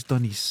think he's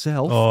done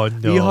himself. Oh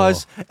no! He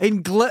has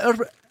in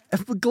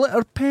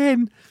glitter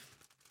pen.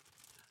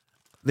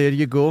 There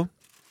you go.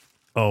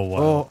 Oh wow!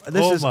 Oh,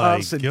 this is my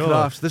arts and God.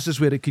 crafts. This is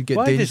where it could get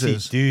Why dangerous.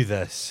 does he do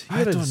this? I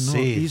You're don't know.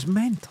 insane. He's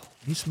mental.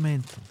 He's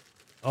mental.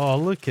 Oh,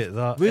 look at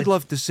that! We'd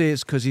love to say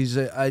it's because he's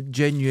a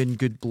genuine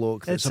good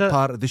bloke that's It's a a-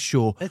 part of the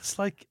show. It's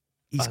like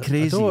He's I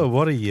crazy. don't want to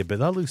worry you, but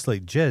that looks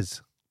like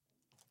jizz.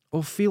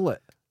 Oh, feel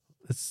it.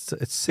 It's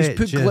He's set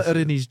put jizz. glitter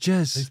in his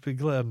jizz. He's put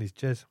glitter in his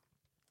jizz.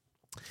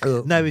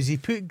 Oh. Now, has he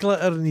put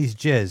glitter in his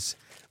jizz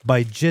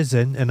by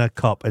jizzing in a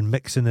cup and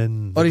mixing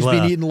in the Or he's been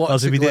glitter? eating lots Or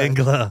has he of been eating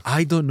glitter. glitter?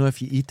 I don't know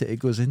if you eat it, it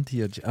goes into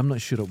your. I'm not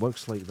sure it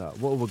works like that.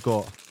 What have we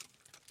got?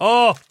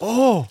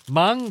 Oh,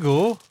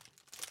 mango.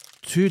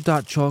 2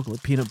 dark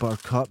chocolate peanut butter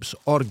cups,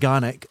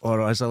 organic,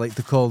 or as I like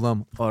to call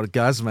them,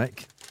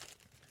 orgasmic.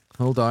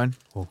 Hold on.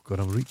 Oh God,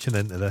 I'm reaching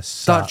into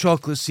this. Dark sack.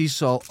 chocolate sea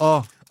salt.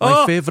 Oh, my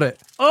Oh. favourite.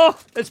 Oh,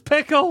 it's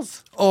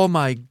pickles. Oh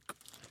my.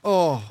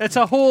 Oh. It's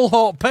a whole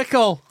hot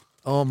pickle.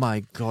 Oh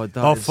my God.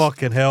 That Oh is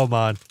fucking hell,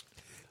 man!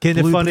 Kind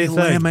of funny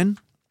blueberry thing. lemon.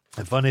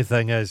 The funny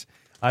thing is,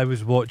 I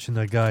was watching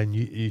a guy on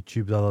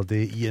YouTube the other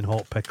day eating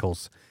hot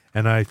pickles,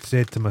 and I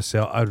said to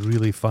myself, I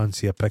really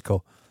fancy a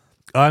pickle.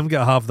 I'm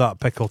gonna have that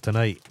pickle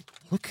tonight.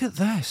 Look at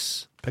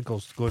this.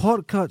 Pickles going.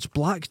 Pot cuts,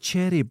 black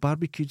cherry,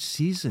 barbecued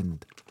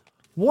seasoned.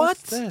 What?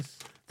 What's this?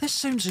 This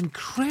sounds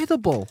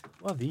incredible.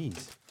 What are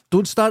these?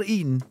 Don't start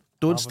eating.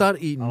 Don't start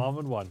eating. I'm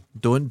having one.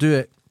 Don't do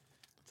it.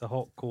 It's a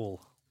hot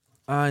coal.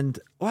 And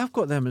I've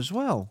got them as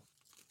well.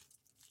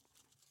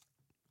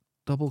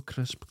 Double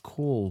crisp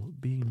coal,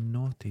 being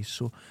naughty.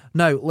 So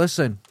now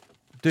listen,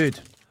 dude.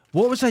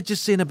 What was I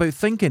just saying about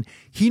thinking?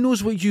 He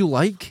knows what you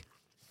like,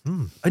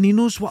 and he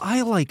knows what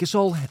I like. It's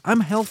all I'm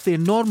healthy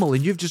and normal,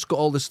 and you've just got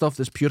all the stuff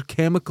that's pure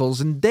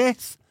chemicals and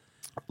death.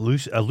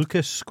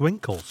 Lucas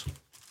Squinkles.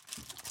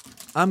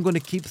 I'm going to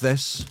keep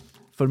this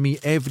for me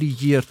every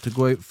year to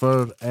go out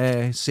for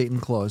Satan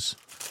Claus.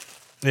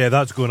 Yeah,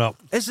 that's going up.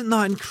 Isn't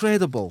that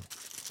incredible?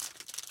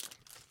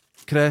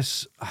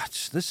 Chris,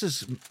 this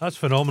is... That's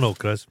phenomenal,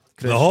 Chris.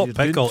 Chris, The hot you're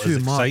doing pickle too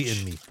is much.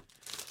 exciting me.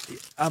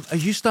 are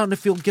you starting to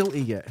feel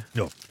guilty yet?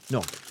 No. No.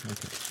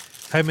 Okay.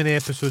 How many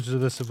episodes of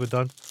this have we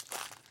done?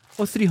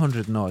 Oh,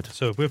 300 and odd.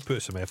 So we've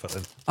put some effort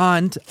in.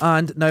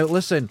 And now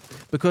listen,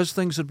 because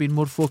things have been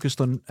more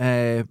focused on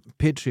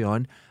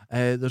Patreon,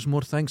 there's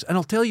more things. And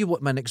I'll tell you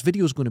what my next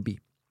video is going to be.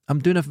 I'm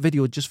doing a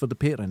video just for the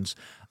patrons,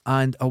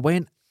 and I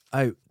went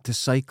out to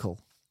cycle.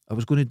 I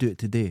was going to do it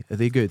today. Are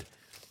they good?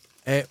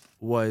 It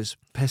was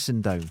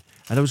pissing down.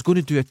 And I was going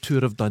to do a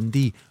tour of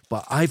Dundee,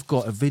 but I've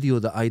got a video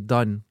that I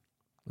done.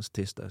 Let's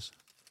taste this.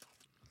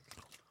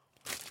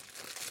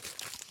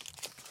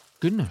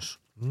 Goodness.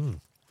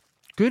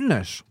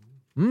 Goodness.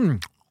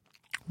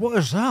 What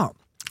is that?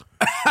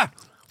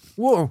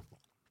 Whoa.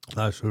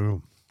 That's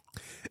true.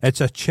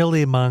 It's a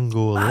chili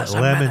mango, That's a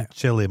lemon minute.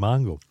 chili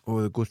mango.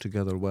 Oh, they go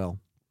together well.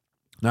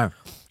 Now,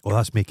 Oh,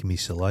 that's making me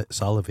salivate.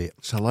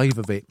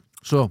 salivate.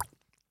 So,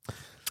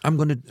 I'm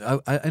going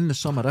to, in the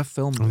summer, I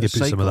filmed I'm going a to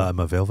put some of cycle. that in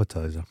my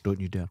velvetizer. Don't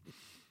you dare.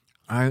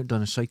 I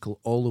done a cycle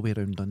all the way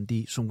around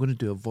Dundee, so I'm going to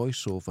do a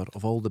voiceover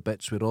of all the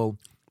bits where all,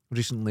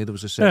 recently there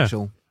was a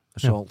sexual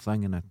assault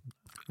thing in it.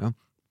 Yeah?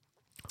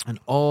 And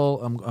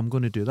all, I'm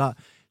going to do that.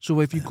 So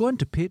if you go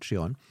into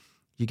Patreon,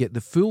 you get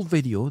the full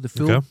video, the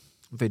full Okay.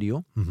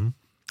 video. Mm-hmm.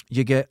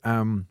 You get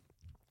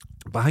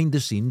behind the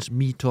scenes,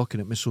 me talking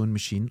at my sewing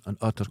machine and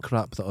utter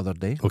crap the other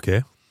day.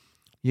 Okay.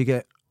 You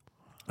get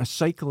a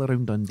cycle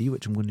around Dundee,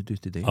 which I'm going to do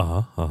today.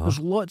 There's There's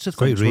lots of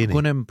quite things we're rainy.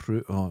 going to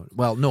improve. Oh,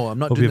 well, no, I'm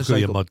not Hope doing you've the got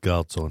your cycle. mud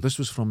guards on. This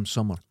was from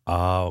summer.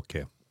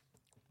 Okay.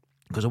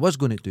 Because I was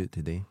going to do it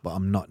today, but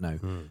I'm not now.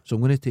 So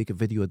I'm going to take a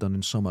video done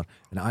in summer,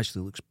 and it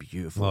actually looks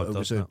beautiful. Oh, it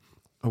does that.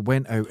 I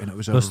went out and it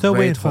was a We're still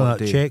waiting red for hot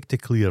that day. check to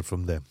clear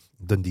from the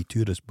Dundee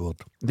Tourist Board.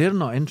 They're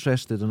not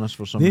interested in us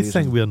for some They reason.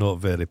 think we're not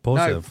very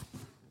positive.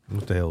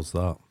 What the hell's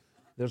that?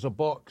 There's a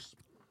box.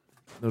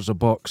 There's a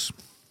box.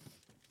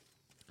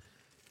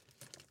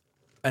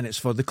 And it's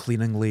for the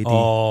cleaning lady.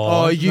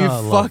 Oh, you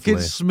isn't that fucking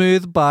lovely?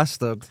 smooth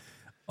bastard.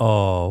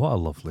 Oh, what a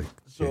lovely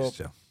So-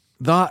 gesture.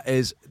 That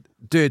is...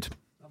 Dude,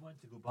 I want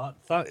to go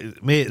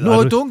back. Mate,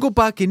 no, don't go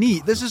back and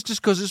eat. This is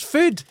just because it's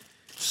food.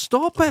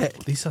 Stop it.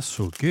 These are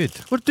so good.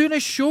 We're doing a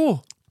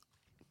show.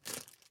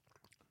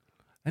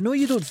 I know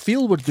you don't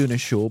feel we're doing a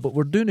show, but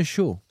we're doing a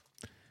show.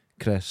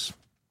 Chris.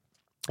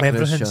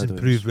 Everything's Shadowings.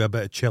 improved with a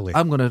bit of chili.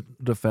 I'm going to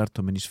refer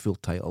to him in his full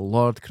title.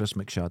 Lord Chris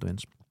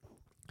McShadowins.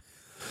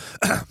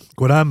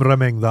 When I'm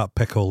rimming that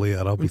pickle later,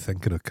 I'll be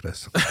thinking of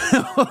Chris.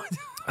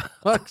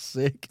 Fuck's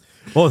sake.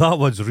 Oh, that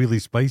one's really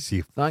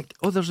spicy.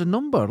 There's a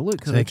number.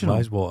 Look, Take original.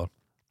 my water.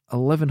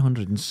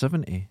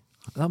 1170.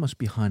 That must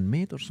be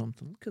handmade or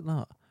something. Look at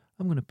that.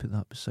 I'm going to put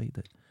that beside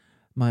it.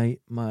 My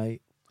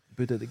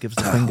Buddha that gives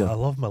the I finger.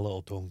 love my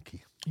little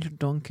donkey. Your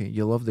donkey.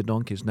 You love the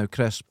donkeys. Now,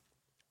 Chris,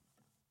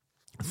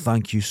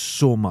 thank you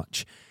so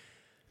much.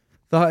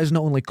 That has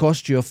not only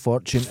cost you a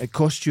fortune, it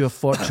cost you a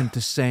fortune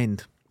to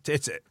send.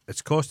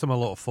 It's cost him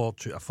a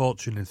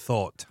fortune in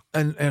thought.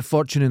 And a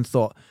fortune in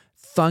thought.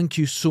 Thank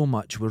you so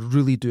much. We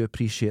really do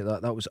appreciate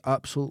that. That was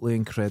absolutely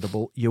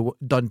incredible. You've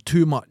done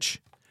too much.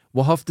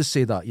 We'll have to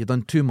say that. You've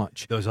done too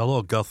much. There was a lot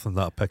of girth in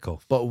that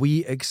pickle. But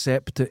we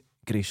accept it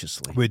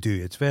graciously. We do.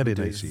 It's very It's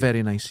nice. of you.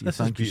 very nice of you. This is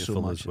Thank you so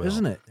beautiful much. as well.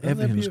 Isn't it? Isn't it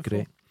Everything's beautiful?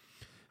 great.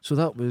 So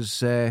that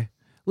was...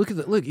 look at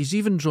that. Look, he's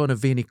even drawn a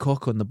veiny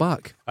cock on the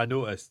back. I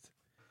noticed.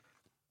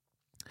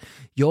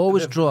 You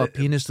always Bit of- draw a bit-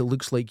 penis that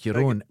looks like your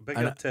own. Bigger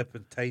And tip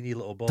and tiny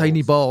little balls.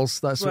 tiny balls.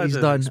 That's Well, what he's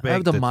I'd done. I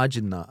expected. would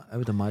imagine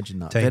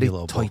that. Tiny Very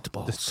little tight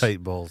ball. balls. Just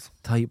tight balls.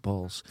 Tight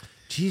balls.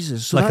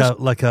 Jesus. So Like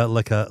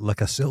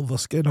that's, a silver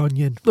skin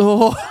onion.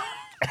 oh,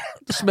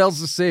 smells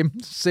the same.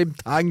 Same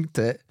tang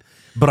to it.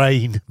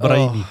 Briny.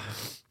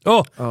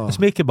 Oh, Oh. it's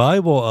making my eye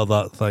water,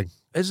 that thing.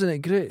 Isn't it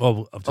great?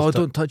 Oh, I've just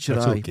don't touch your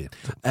it's eye.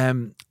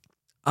 Okay.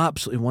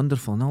 Absolutely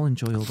wonderful, and I'll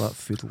enjoy all that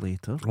food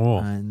later. Oh.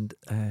 And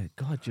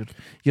God,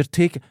 you're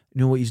taking.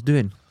 You know what he's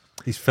doing?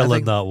 He's I filling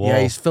think- that wall. Yeah,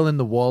 he's filling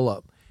the wall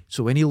up.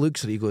 So when he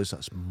looks at it, he goes,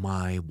 "That's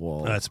my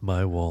wall." That's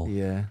my wall.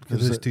 yeah.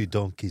 Because those two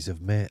donkeys have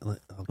met. I'll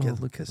Oh, get them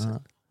look at kissing.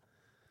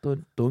 that.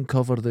 Don't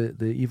cover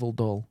the evil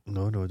doll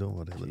No, don't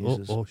worry.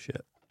 Jesus. Oh,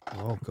 shit.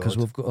 Oh, because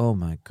God. we've got. Oh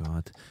my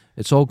God,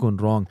 it's all going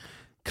wrong.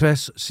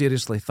 Chris,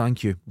 seriously,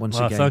 thank you once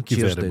Ah, again. thank you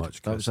Cheers, very dude.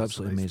 much, That Chris. was That's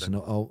absolutely a nice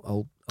amazing.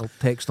 I'll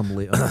text him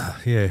later.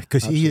 Yeah,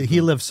 because Absolutely.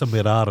 he lives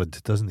somewhere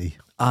arid, doesn't he?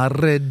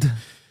 Arid.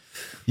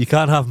 You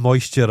can't have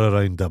moisture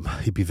around him.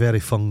 He'd be very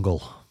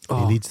fungal.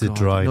 Oh, he needs the God.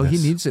 dryness. No, he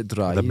needs it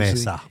dry. The He's-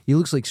 mesa. He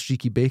looks like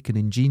Streaky Bacon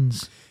in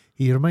jeans.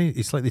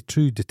 He's like the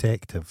True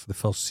Detective, the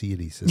first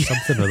series. There's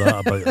something of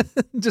that about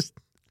him. Just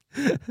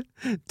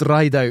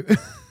dried out.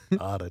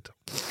 Arid.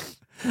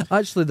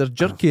 Actually, there's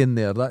jerky in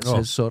there. That's Oh.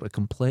 his sort of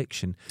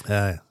complexion.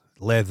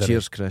 Leathery.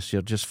 Cheers, Chris.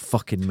 You're just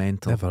fucking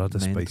mental. Never had a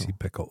Mental. spicy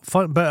pickle.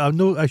 Fun, but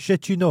I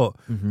shit you not.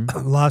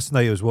 Mhm. Last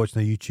night I was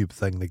watching a YouTube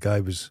thing. The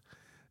guy was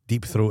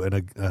deep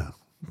throating a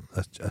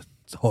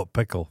hot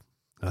pickle.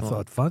 I Oh, thought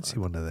I'd fancy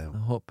one of A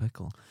them. hot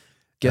pickle. I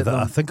Get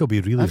them. think it'll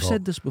be really I've hot.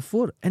 said this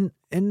before.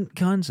 In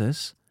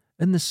Kansas,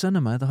 in the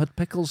cinema, they had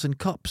pickles in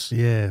cups.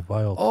 Yeah,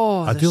 wild.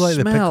 Oh, I the do like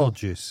the smell. pickle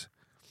juice.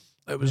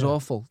 It was Yeah.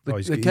 awful. Oh,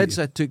 he's The got- kids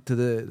I took to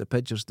the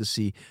pictures to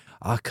see,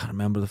 I can't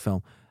remember the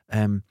film.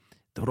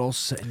 They were all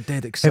sitting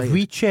dead excited, Have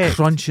we checked?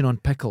 crunching on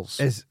pickles.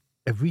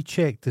 Have we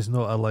checked? Is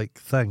not a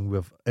thing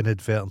we've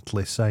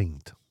inadvertently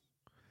signed.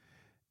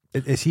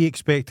 Is he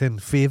expecting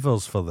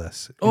favours for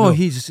this? You Oh, know,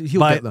 he'll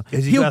by- get them.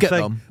 has he He'll got a get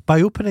thing? them.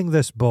 By opening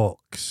this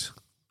box,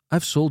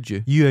 I've sold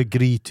you. you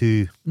agree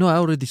to. No, I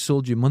already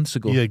sold you months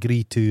ago. You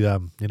agree to.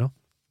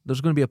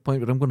 There's going to be a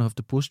point where I'm going to have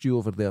to post you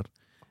over there.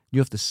 You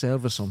have to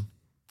service them.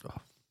 Oh,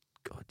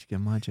 God, you can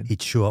imagine.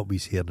 He'd show up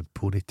with his hair in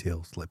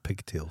pigtails, like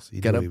pigtails.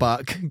 You Get know it he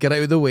back. Get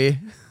out of the way.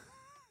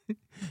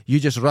 You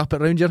just wrap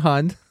it around your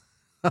hand.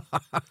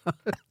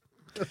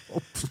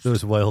 would-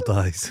 Those wild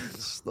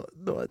eyes.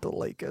 No, I don't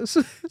like it.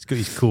 He's got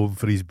his comb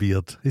for his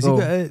beard. Has Oh.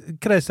 he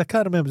got, Chris, I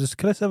can't remember. Does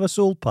Chris have a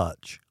soul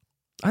patch?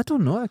 I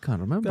don't know. I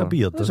can't remember. Got a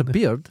beard, There's a doesn't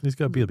he? beard. He's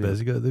got a beard, but has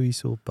he got the wee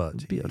soul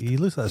patch? Beard. He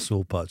looks like a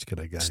soul patch kind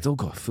of guy. Still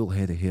got a full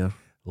head of hair.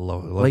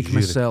 Like Like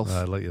myself.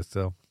 Like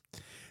yourself.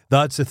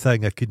 That's the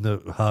thing I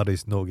couldn't.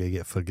 Harry's not going to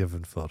get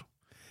forgiven for.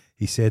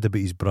 He said about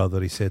his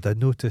brother. He said, "I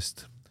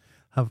noticed,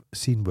 have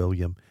seen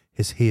William.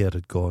 His hair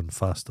had gone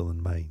faster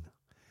than mine,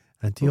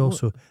 and he Oh,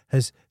 also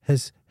his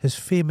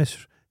famous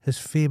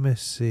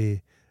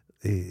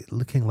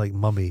looking like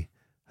mummy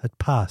had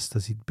passed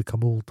as he'd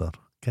become older.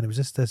 kind of was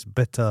just this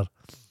bitter,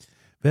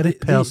 very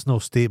personal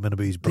statement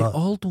about his They brother.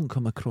 all don't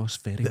come across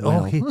very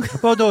well.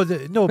 Well,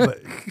 no, but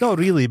not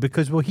really,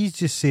 because he's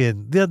just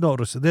saying they're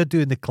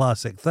doing the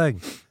classic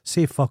thing: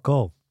 say fuck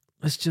all.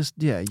 It's just,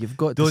 you've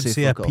got to Don't say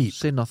say a fuck off. peep.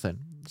 Say nothing.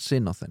 Say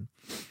nothing.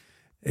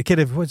 It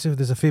kind of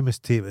there's a famous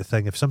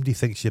thing: if somebody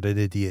thinks you're an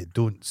idiot,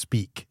 don't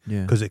speak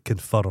Yeah. because it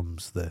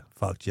confirms the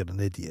fact you're an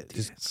idiot.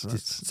 Just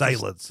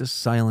silence. Just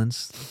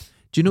silence.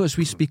 Do you notice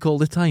we speak all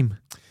the time?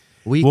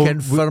 We Well,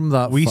 confirm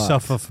that We fact.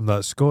 suffer from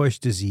that Scottish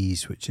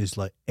disease, which is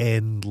like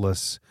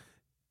endless,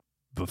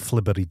 but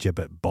flibbery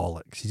gibbet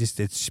bollocks.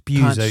 It spews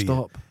Can't out.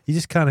 stop. You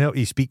just can't help.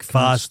 You speak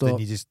fast, stop. and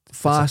you just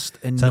Fast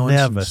and it's a nonsense.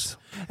 nervous.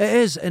 It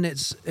is, and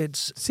it's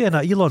Saying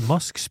that, Elon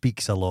Musk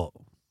speaks a lot.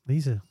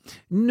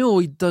 no,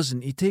 he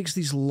doesn't. He takes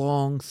these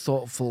long,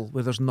 thoughtful,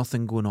 where there's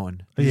nothing going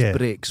on. These Yeah,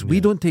 breaks. yeah. We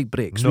don't take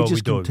breaks. No, we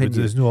just don't. continue.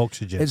 There's no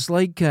oxygen. It's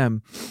like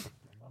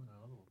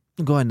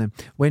go on then.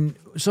 When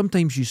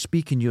sometimes you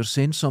speak and you're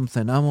saying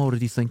something, I'm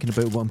already thinking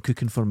about what I'm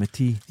cooking for my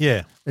tea.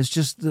 Yeah. It's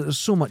just there's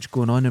so much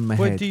going on in my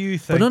What head. do you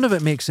But think? none of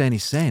it makes any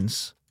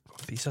sense.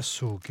 These are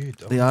so good.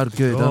 They are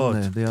good,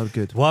 aren't they? They are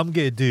good. What I'm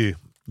going to do,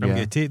 I'm Yeah.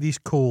 going to take these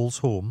coals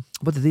home.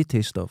 What do they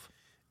taste of?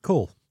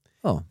 Coal.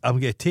 Oh, I'm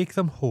going to take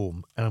them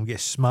home and I'm going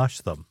to smash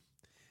them.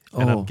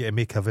 And I'm oh. going to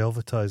make a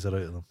velvetizer out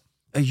of them.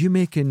 Are you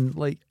making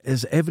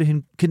is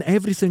everything? Can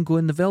everything go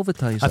in the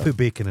velvetizer? I put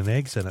bacon and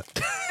eggs in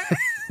it.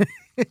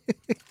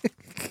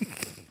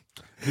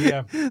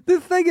 Yeah. The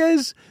thing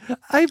is,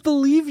 I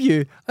believe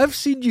you. I've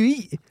seen you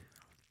eat.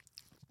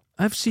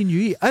 I've seen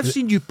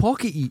you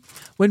pocket eat.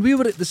 When we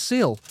were at the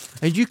sale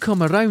and you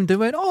come around and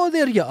went, oh,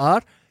 there you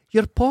are.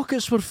 Your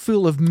pockets were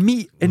full of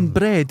meat and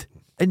bread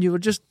and you were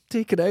just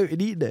taking it out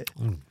and eating it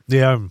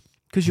Yeah.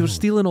 because you were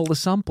stealing all the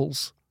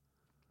samples.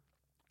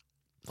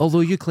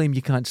 Although you claim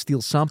you can't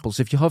steal samples.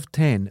 If you have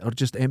 10 or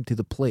just empty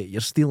the plate,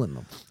 you're stealing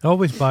them. I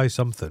always buy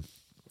something.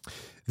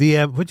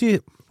 Would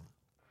you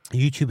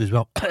YouTube as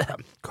well? God,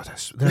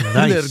 they're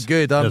nice. They're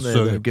good, aren't They're they?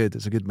 so They're good. good.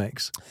 It's a good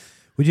mix.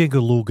 Would you go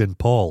Logan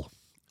Paul?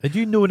 Had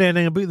you known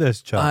anything about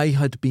this chap? I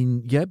had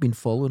been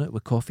following it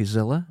with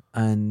CoffeeZilla,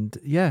 and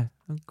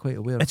I'm quite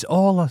aware. It's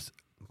all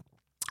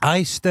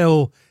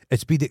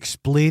it's been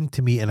explained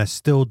to me and I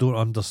still don't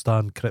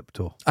understand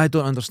crypto. I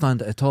don't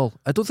understand it at all.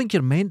 I don't think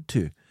you're meant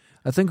to.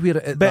 I think we're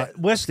at But that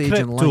with stage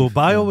in crypto, life.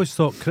 but I Yeah. always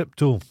thought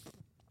crypto,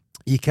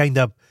 you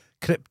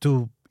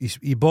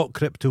bought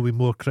crypto with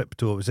more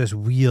crypto. It was this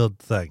weird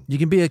thing. You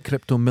can be a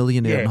crypto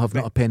millionaire and have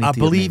not a penny I to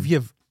your believe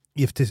name.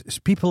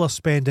 people are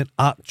spending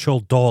actual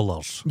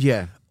dollars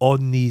Yeah,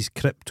 on these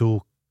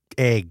crypto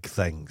egg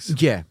things.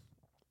 yeah.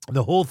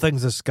 The whole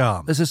thing's a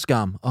scam. It's a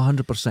scam,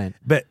 100%.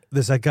 But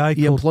there's a guy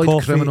He called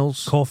employed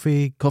criminals.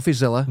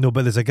 CoffeeZilla, No,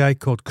 but there's a guy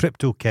called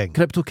Crypto King.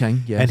 Crypto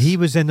King, yes. And he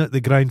was in at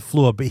the ground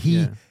floor, but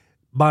he Yeah.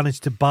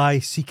 managed to buy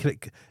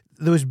secret.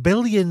 There was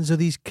billions of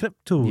these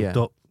crypto.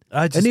 Yeah.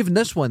 And even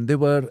this one, they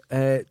were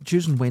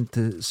choosing when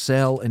to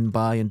sell and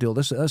buy and do all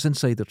this. That's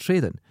insider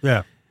trading.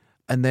 yeah.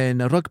 And then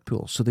a rug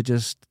pull. So they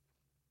just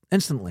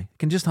instantly, it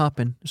can just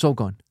happen. It's all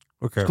gone.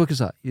 Okay. As quick as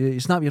that. You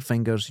snap your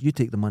fingers, you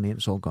take the money, and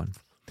it's all gone.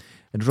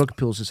 And rug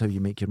pulls is how you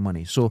make your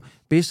money. So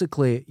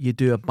basically, you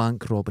do a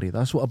bank robbery.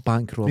 That's what a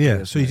bank robbery Yeah.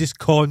 is. So you now. just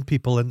con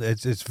people, and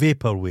it's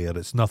vaporware.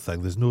 It's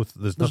nothing. There's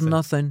There's nothing.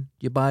 nothing.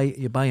 You buy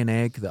an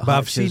egg that. But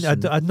I've hatches seen.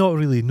 and I'd not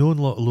really known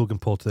Logan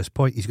Paul to this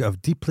point. He's got a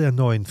deeply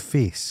annoying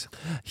face.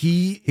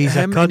 He's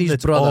him a cunt and his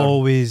that's brother.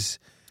 always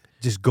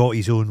just got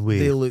his own way.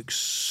 They look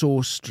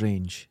so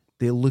strange.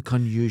 They look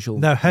unusual.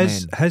 Now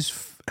his men.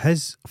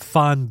 his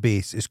fan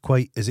base is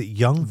quite. Is it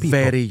young people?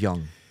 Very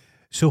young.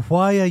 So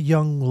why are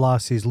young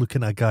lassies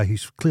looking at a guy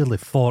who's clearly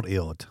 40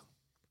 odd?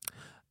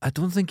 I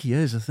don't think he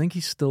is. I think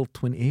he's still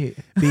 28.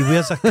 But he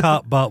wears a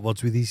cap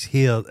backwards with his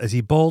hair. Is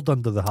he bald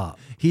under the hat?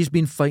 He's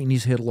been fighting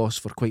his hair loss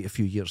for quite a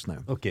few years now.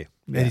 Okay.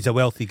 Yeah. And he's a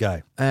wealthy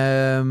guy.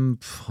 100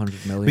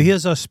 million. But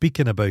here's us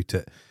speaking about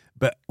it.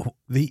 But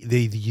the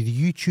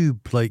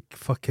YouTube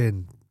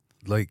fucking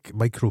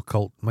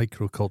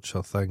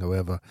microculture thing or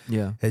whatever,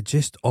 Yeah. it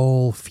just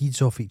all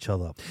feeds off each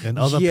other. And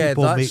other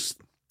people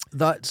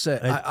that's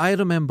it. I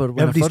remember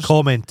when everybody's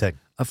commenting.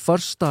 I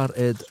first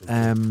started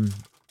on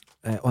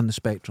the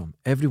Spectrum.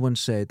 Everyone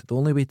said the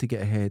only way to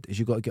get ahead is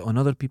you got to get on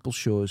other people's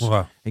shows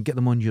Wow. and get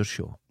them on your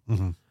show,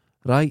 Mhm.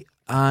 right?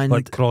 And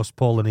Like cross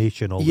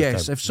pollination all the time.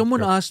 yes, if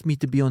someone asked me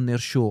to be on their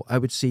show, I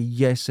would say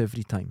yes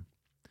every time.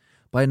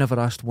 But I never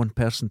asked one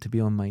person to be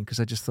on mine because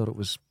I just thought it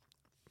was.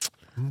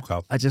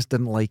 Okay. I just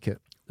didn't like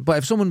it. But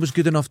if someone was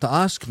good enough to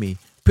ask me,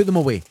 put them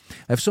away.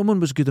 If someone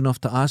was good enough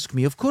to ask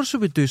me, of course I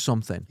would do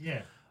something.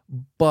 Yeah.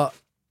 But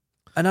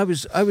and I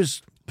was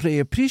pretty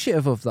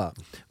appreciative of that.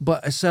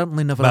 But I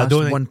certainly never But I asked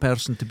don't think- one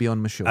person to be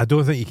on my show. I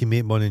don't think you can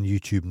make money on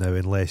YouTube now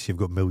unless you've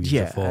got millions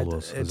yeah, of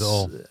followers. Is it's- it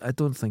all? I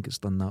don't think it's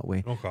done that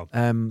way. Okay.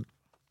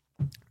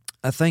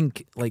 I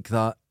think like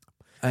that.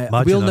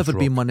 Imagine We'll us, never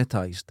be Rob.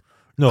 monetized.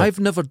 No. I've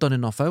never done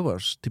enough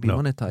hours to be No,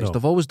 monetized. no.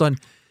 I've always done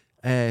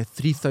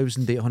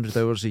 3,800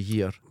 hours a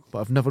year, but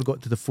I've never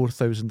got to the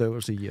 4,000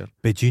 hours a year.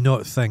 But do you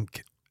not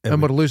think? And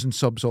we're losing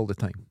subs all the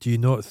time. Do you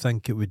not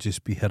think it would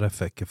just be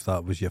horrific if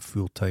that was your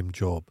full-time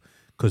job?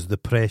 because the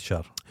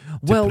pressure.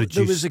 Well, produce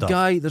there was stuff. a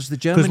guy. There's the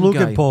Because German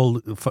Logan guy.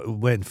 Paul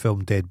went and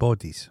filmed Dead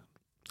Bodies.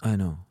 I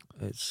know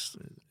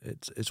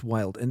it's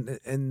wild.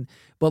 And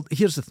well,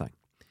 here's the thing.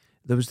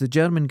 There was the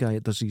German guy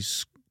that does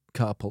these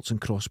catapults and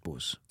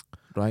crossbows,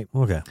 right?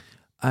 Okay.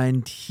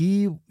 And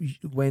he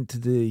went to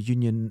the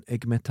Union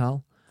Ig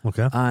Metall,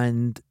 Okay.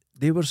 and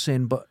they were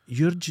saying, but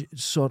you're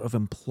sort of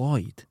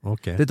employed.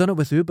 Okay. They've done it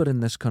with Uber in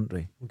this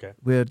country, Okay.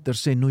 where they're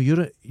saying, no,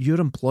 you're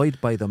employed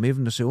by them.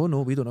 Even they say, oh,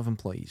 no, we don't have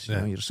employees.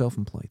 Yeah. You're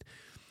self-employed.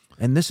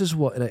 And this is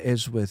what it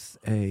is with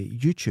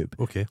YouTube.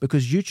 Okay.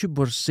 Because YouTube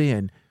was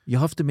saying, you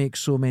have to make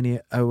so many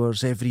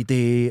hours every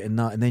day and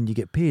that, and then you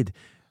get paid.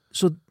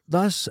 So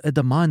that's a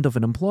demand of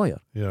an employer.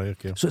 Yeah.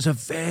 Okay. So it's a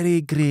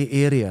very grey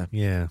area.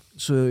 Yeah.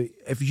 So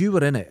if you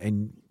were in it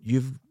and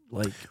you've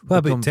like What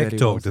about become very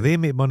TikTok? wealthy- Do they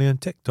make money on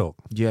TikTok?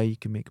 Yeah, you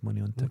can make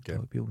money on TikTok.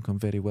 Okay. People become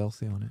very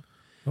wealthy on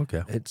it.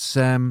 Okay. It's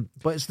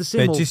but it's the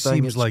same It old just thing.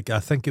 seems It's- like I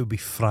think it would be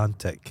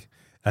frantic.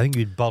 I think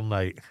you'd burn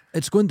out.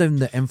 it's going down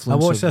the influencer I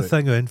watched a route.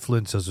 thing of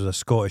influencers with a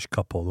Scottish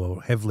couple. They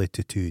were heavily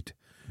tattooed.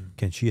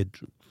 Can she had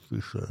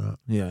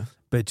Yeah.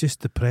 But just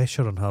the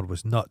pressure on her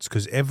was nuts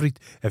because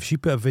if she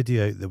put a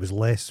video out that was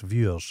less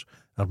viewers,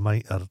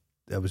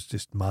 it was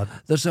just mad.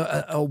 There's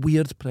a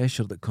weird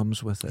pressure that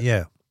comes with it.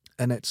 Yeah.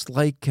 And it's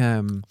like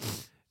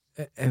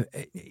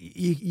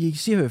you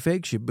see how it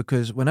affects you,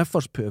 because when I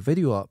first put a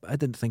video up, I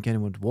didn't think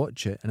anyone would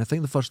watch it, and I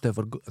think the first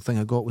ever thing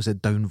I got was a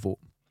downvote,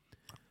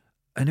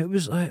 and it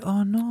was like,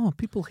 oh no,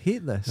 people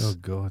hate this. Oh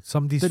God,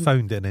 somebody's Didn't-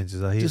 found it and then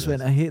says, "I hate Just this."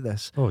 went, I hate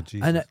this. Oh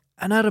Jesus.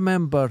 And I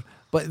remember,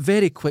 but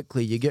very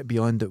quickly you get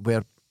beyond it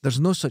where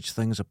there's no such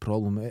thing as a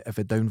problem if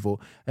a downvote.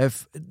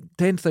 If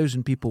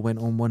 10,000 people went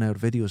on 1 hour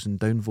videos and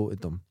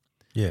downvoted them,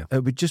 yeah.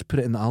 it would just put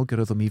it in the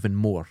algorithm even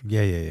more.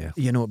 Yeah.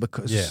 You know,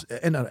 because Yeah.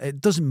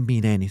 it doesn't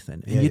mean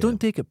anything, and Yeah, you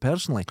don't take it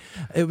personally.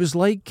 It was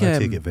like I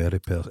take it very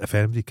personal. If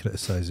anybody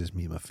criticises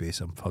me in my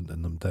face, I'm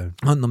hunting them down.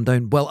 hunting them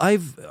down. Well,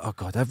 I've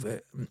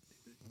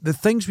the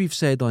things we've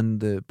said on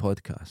the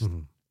podcast.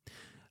 Mhm.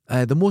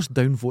 The most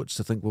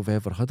downvotes I think we've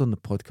ever had on the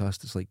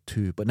podcast is like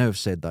 2, but now I've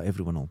said that,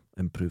 everyone will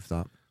improve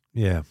that.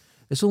 Yeah.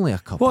 It's only a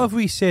couple. What have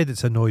we said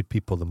it's annoyed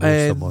people the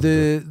most? I'm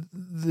wondering?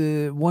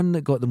 the one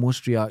that got the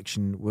most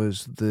reaction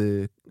was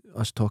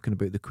us talking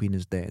about the Queen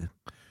is dead,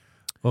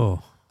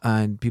 Oh,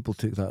 and people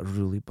took that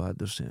really bad.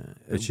 They're saying,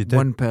 But she did-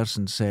 one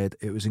person said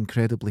it was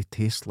incredibly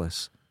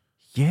tasteless.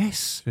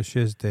 Yes. she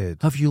is dead.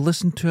 Have you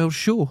listened to our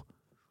show?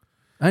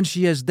 And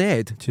she is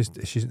dead.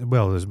 She's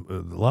well.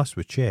 The last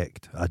we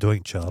checked, I don't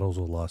think Charles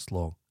will last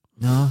long.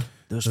 No,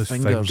 there's Those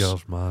fingers.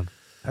 man.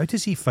 How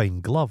does he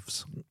find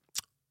gloves?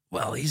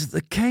 Well, he's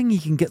the king. He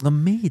can get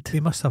them made. He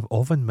must have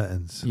oven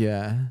mittens.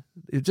 Yeah,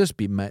 it'd just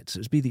be mitts.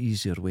 It'd be the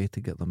easier way to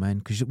get them in,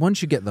 because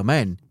once you get them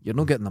in, you're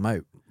not getting them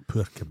out.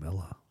 Poor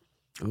Camilla.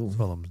 Oh,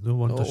 Well, no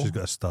wonder Oh. she's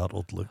got a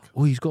startled look.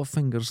 he's got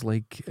fingers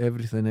like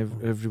everything,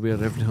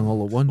 everywhere, everything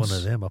all at once. One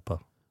of them up her.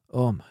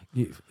 Oh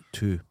my,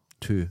 two.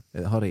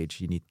 At her age,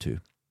 you need 2.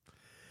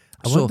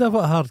 I So- wonder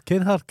what her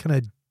kind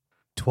of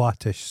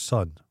twatish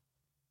son.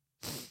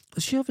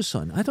 Does she have a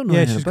son? I don't know Yeah,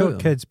 anything she's about got him.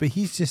 kids, but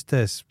he's just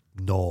this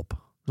knob.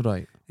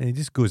 Right, And he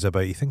just goes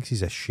about, he thinks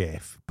he's a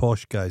chef.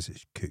 Posh guy's a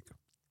cook.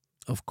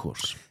 of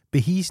course.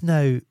 But he's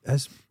now,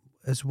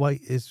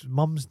 his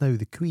mum's now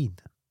the queen.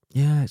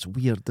 Yeah, it's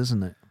weird,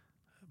 isn't it?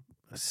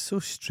 It's so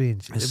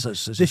strange. It's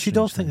such a They should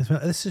all strange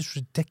think, this is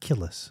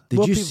ridiculous. Did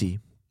What you people- see,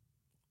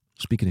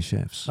 speaking of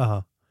chefs,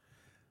 Uh-huh.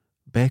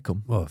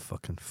 Beckham What a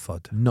fucking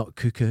fud. not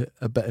cook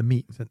a bit of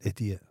meat? He's an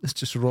idiot. It's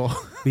just raw.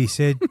 But he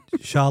said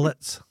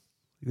shallots.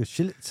 He goes,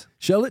 shallots.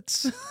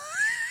 Shallots.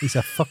 He's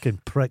a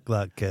fucking prick,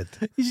 that kid.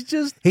 He's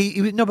just... But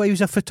he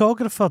was a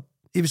photographer.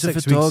 He was 6 a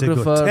weeks ago.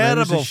 photographer, and he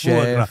was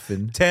Terrible a chef,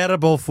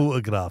 Terrible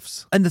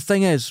photographs. and the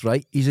thing is,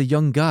 right, he's a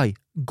young guy.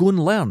 Go and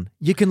learn.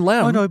 You can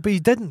learn. Oh no, but he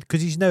didn't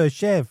because he's now a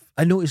chef.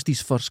 I noticed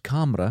his first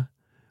camera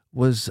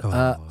was Oh.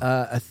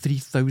 a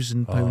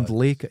 £3,000 Oh.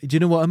 Leica. Do you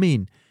know what I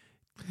mean?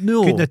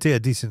 No. Couldn't have taken a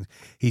decent.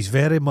 He's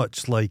very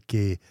much like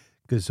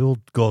because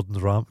old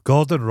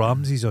Gordon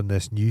Ramsay's on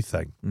this new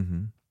thing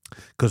Mm-hmm.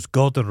 because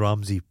Gordon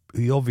Ramsay,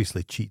 he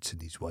obviously cheats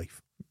on his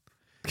wife,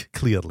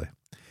 clearly.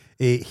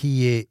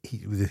 He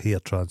with the hair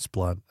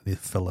transplant and the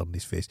filler in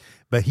his face,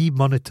 but he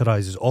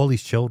monetizes all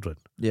his children.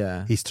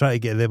 Yeah. He's trying to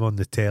get them on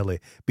the telly,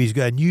 but he's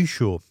got a new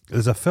show.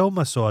 There's a film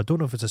I saw. I don't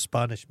know if it's a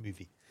Spanish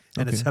movie,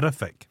 and it's Okay.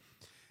 horrific,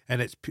 and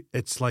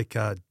it's like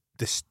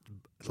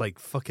like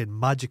fucking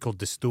magical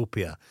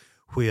dystopia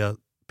where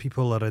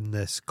people are in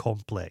this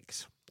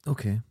complex,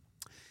 Okay.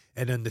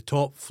 and on the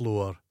top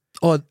floor,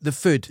 Oh, the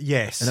food.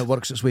 yes, And it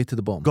works its way to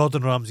the bottom.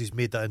 Gordon Ramsay's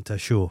made that into a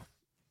show.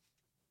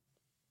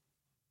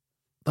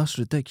 That's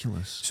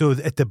ridiculous. So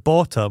at the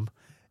bottom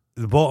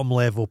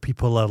level,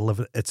 people are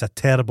living. It's a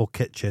terrible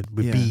kitchen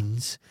with Yeah.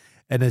 beans,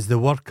 and as they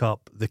work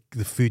up, the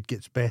food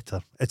gets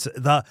better. It's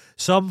that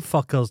some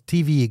fuckers,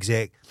 TV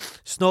exec,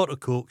 snort a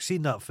coke,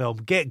 seen that film,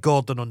 get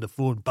Gordon on the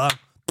phone, bam,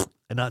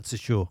 and that's the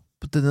show.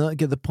 But did they not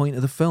get the point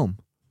of the film?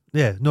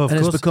 Yeah, no, of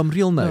and course. it's become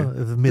real now. No,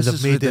 they've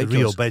This made is it real,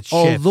 ridiculous. but it's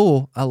chef.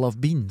 Although I love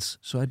beans,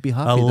 so I'd be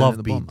happy. I down love at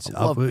the bottom. beans.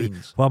 I love I've-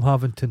 beans. What I'm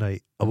having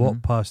tonight, I walked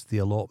Mhm. past the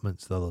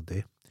allotments the other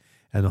day,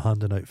 and they're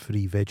handing out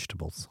free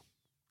vegetables.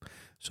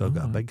 So I've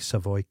got a Alright. big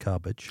Savoy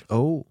cabbage.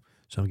 Oh,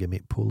 So I'm going to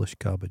make Polish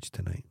cabbage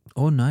tonight.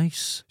 oh,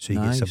 nice. So you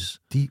nice. get some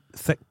deep,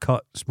 thick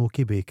cut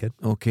smoky bacon.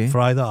 Okay.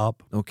 Fry that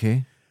up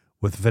Okay.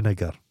 with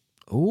vinegar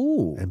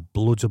Oh. and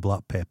loads of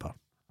black pepper.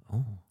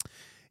 Oh.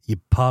 You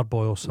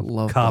parboil some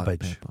Love black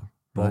cabbage. pepper.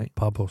 Right. Right.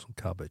 Parboil some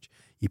cabbage.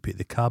 You put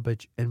the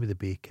cabbage in with the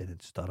bacon and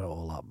stir it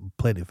all up.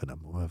 Plenty of it.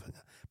 Whatever.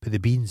 Put the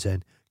beans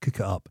in, cook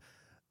it up,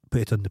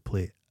 put it on the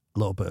plate. A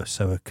little bit of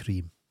sour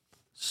cream.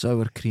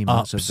 Sour cream.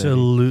 That's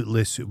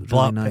Absolutely.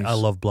 Black nice. I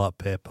love black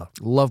pepper.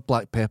 love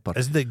black pepper.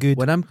 Isn't it good?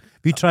 When I'm Have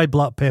you tried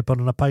black pepper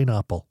on a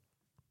pineapple?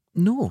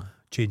 no,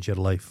 Change your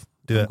life.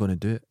 Do I'm it. going to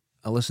do it.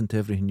 I listen to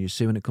everything you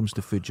say when it comes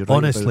to food. You're right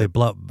about Honestly, it.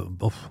 black.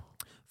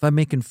 If I'm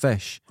making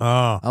fish,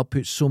 I'll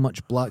put so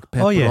much black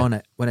pepper yeah. on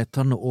it. When I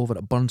turn it over,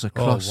 it burns a Oh,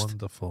 crust.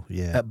 wonderful.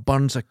 Yeah. It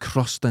burns a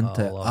crust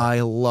into I it. love it.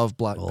 I love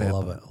black I pepper.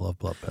 love it. I love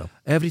black pepper.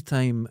 Every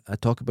time I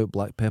talk about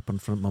black pepper in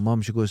front of my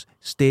mum, she goes,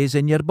 "Stays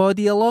in your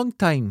body a long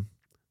time."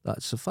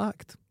 That's a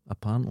fact,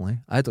 apparently.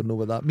 I don't know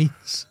what that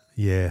means.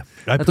 Yeah.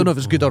 I don't know if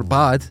it's good or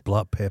bad.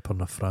 Black pepper on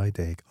a fried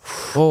egg.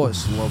 Oh,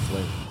 it's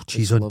lovely.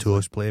 Cheese It's on lovely.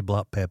 toast, play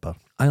black pepper.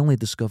 I only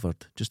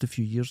discovered just a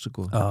few years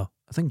ago, Ah.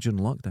 I think during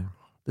lockdown,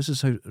 this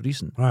is how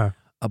recent, Ah.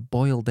 a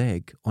boiled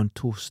egg on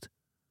toast.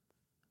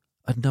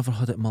 I'd never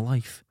had it in my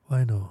life.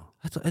 Why not?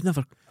 I'd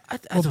never, I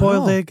Well, don't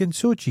boiled know, egg and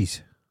so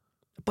cheese.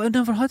 but I'd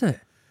never had it.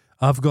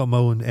 I've got my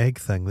own egg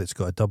thing that's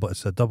got a double.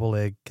 It's a double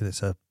egg and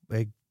it's a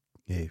egg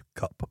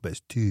cup, but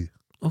it's two.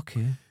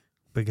 Okay.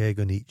 Big egg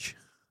on each.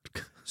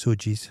 So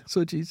cheese.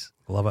 So geez.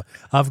 Love it.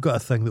 I've got a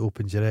thing that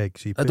opens your egg.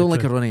 So you I put don't it like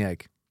a through- runny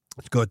egg.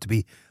 It's got to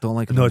be. Don't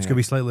like a No, runny it's going to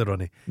be egg. slightly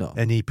runny. No.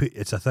 And you put.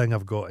 It's a thing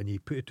I've got, and you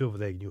put it over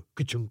the egg, and you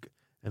ka-chunk,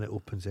 and it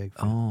opens egg.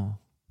 for you. Oh.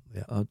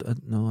 Yeah.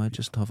 No, I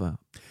just have a...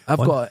 I've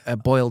One- got a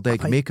boiled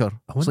egg I- maker. I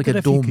It's wonder like a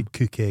if you dome. could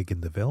cook egg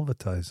in the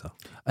velvetizer.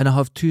 And I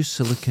have two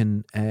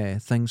silicon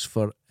things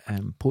for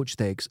poached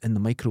eggs in the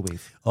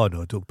microwave. Oh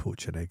no, don't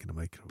poach an egg in the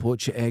microwave.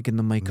 Poach your egg in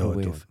the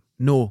microwave. don't.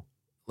 No,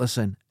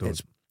 listen, Don't.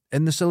 it's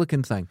in the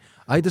silicon thing.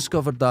 I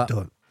discovered that.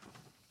 Don't.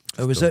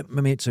 I was don't. at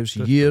my mate's house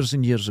Just years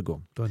and years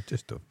ago,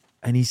 Just don't.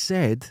 and he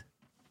said,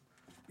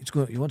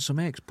 "You want some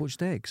eggs,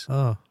 poached eggs?"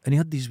 Oh, And he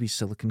had these wee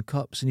silicon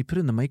cups, and he put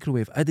it in the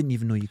microwave. I didn't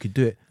even know you could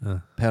do it.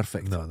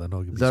 Perfect. no, they're not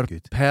going to be They're as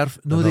good.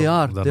 perfect. No, They're they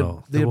not- are. They're, They're,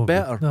 not. They they're won't be.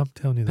 better. No, I'm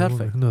telling you, they won't be.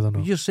 Perfect. No, they're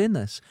not. You're saying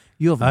this.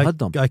 You haven't had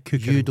them. I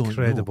cook You an don't know.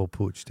 incredible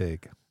poached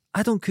egg.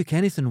 I don't cook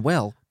anything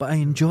well, but I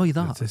enjoy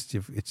that. It's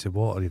just it's the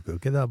water you've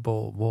got. Get that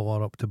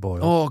water up to boil.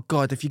 Oh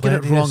God! If you get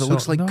it Plenty of wrong, it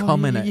looks salt. like No,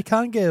 cum in you, it. You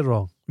can't get it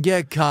wrong. Yeah,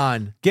 it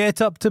can. Get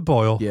it up to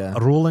boil. Yeah. A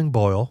rolling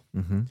boil.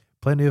 Mm-hmm.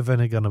 Plenty of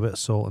vinegar and a bit of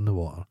salt in the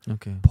water.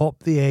 Okay.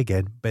 Pop the egg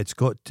in, but it's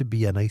got to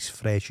be a nice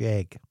fresh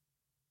egg.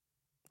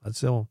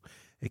 That's all.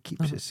 It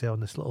keeps itself on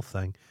this little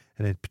thing,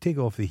 and then take it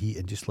off the heat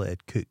and just let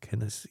it cook.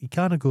 And you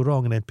can't go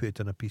wrong. And then put it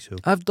in a piece of.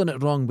 I've done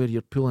it wrong where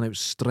you're pulling out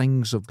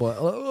strings of butter.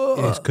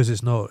 It's because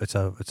it's not. It's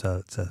a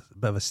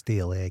bit of a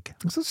stale egg.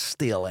 It's a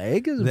stale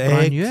egg. It's a The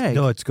brand new egg.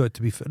 No, it's got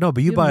to be. No,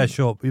 but you You buy know- a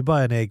shop. You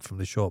buy an egg from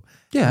the shop.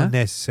 It's Yeah. not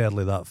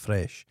necessarily that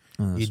fresh.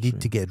 Oh, You that's need true.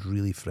 to get it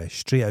really fresh,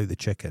 straight out the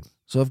chicken.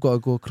 So I've got to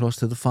go across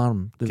to the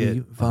farm, the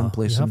wee farm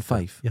place you in have to.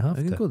 Fife. You have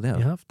I can to. go there.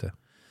 You have to.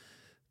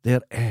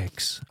 They're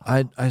eggs.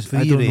 I don't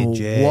Free-range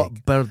know what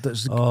egg. bird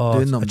that's Oh,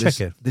 doing it's them. a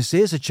chicken. They say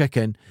it's a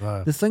chicken.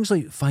 Wow. The thing's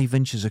like 5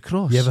 inches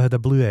across. You ever had a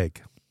blue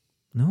egg?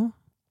 No?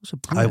 What's a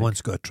blue I egg?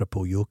 once got a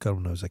triple yolker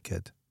when I was a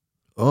kid.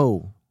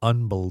 Oh.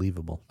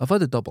 Unbelievable. I've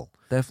had a double.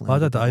 Definitely. I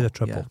had had a double.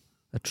 triple. Yeah.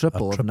 A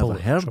triple A I've never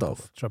heard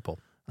of. Triple.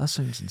 That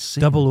sounds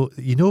insane. Double.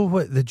 You know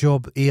what the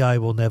job AI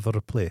will never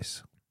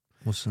replace?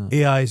 What's that?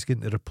 AI is going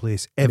to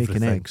replace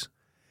everything. Making eggs.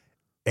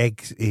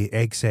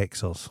 Egg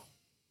sexers.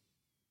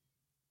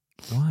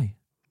 Why?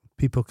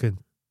 People can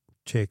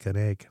check an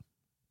egg.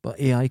 But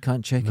AI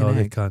can't check No, an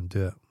they egg. can't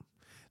do it.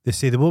 They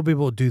say they won't be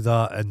able to do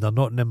that, and they're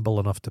not nimble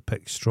enough to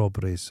pick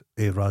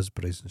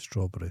raspberries and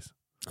strawberries.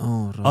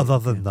 Oh, right. Other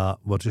okay. than that,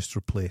 we're just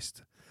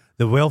replaced.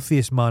 The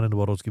wealthiest man in the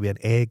world is going to be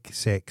an egg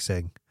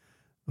sexing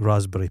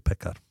raspberry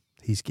picker.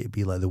 He's going to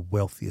be like the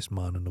wealthiest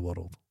man in the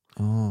world.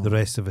 Oh. The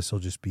rest of us will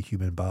just be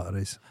human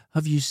batteries.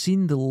 Have you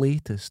seen the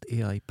latest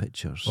AI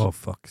pictures? Oh,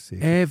 fuck's sake.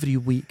 Every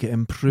week it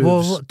improves.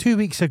 Well, 2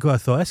 weeks ago I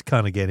thought, this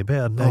can't get any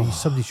better. Now Oh.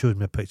 somebody showed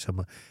me a picture. I'm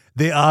like,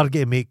 they are going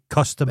to make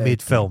custom-made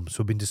Better. films.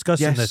 We've been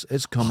discussing yes, this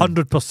it's coming.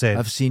 100%.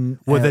 I've seen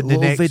within the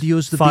little next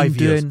videos they've 5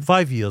 been years. doing.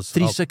 5 years.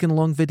 3-second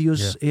long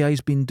videos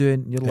AI's been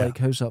doing. You're Yeah. like,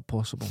 how's that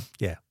possible?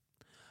 Yeah.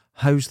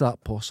 How's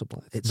that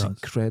possible? It's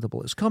nuts.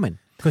 incredible. It's coming.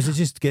 Because it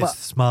just gets But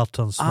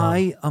smarter and smarter.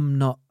 I am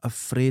not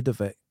afraid of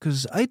it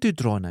because I do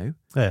draw now.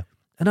 Yeah.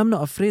 And I'm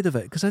not afraid of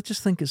it because I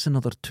just think it's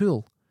another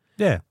tool.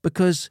 Yeah.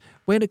 Because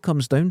when it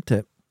comes down to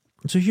it,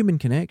 it's a human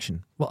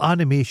connection. Well,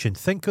 animation.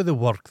 Think of the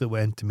work that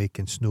went into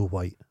making Snow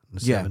White and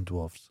the Yeah. Seven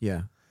Dwarfs.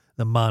 Yeah.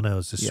 The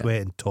manners, the Yeah.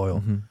 sweat and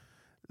toil. Mhm.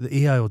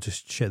 The AI will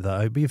just shit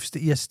that out. But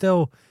you're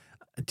still...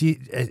 Do you,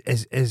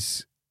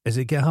 is Is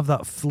it going to have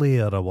that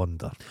flair, I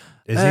wonder?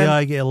 Is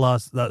AI going to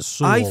last that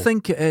soul? I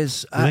think it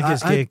is. You think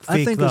it's going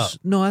to fake that?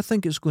 No, I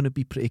think it's going to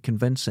be pretty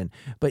convincing.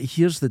 But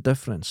here's the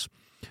difference.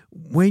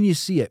 When you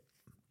see it,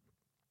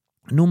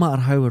 no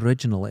matter how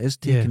original, it is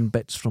taking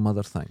bits from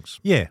other things.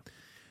 Yeah.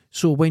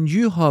 So when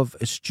you have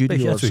a studio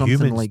or that's what something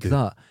humans like do.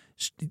 that,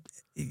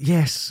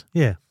 yes,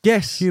 Yeah.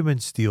 yes,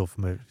 Humans steal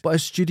from it. but a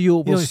studio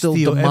will don't still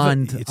steal,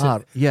 demand it's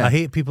art. Yeah, I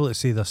hate people that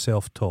say they're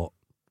self-taught.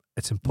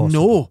 It's impossible.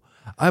 no.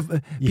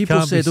 You People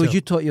can't be said, "Oh, self-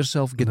 you taught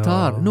yourself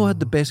guitar." No, I had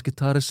the best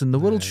guitarist in the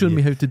world showing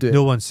me how to do it.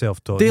 No one's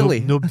self-taught. Daily.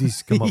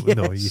 Nobody's come up with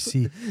no. You Yes.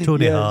 see,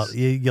 Tony Yes. Hart,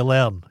 you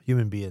learn,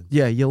 human beings.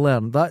 Yeah, you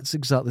learn. That's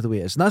exactly the way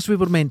it is, and that's where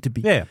we're meant to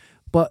be. Yeah.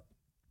 But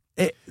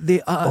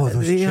they are.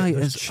 Those the AI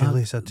those is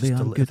chilies are they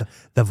just are good.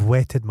 they've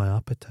whetted my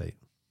appetite.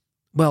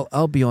 Well,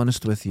 I'll be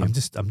honest with you. I'm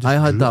just I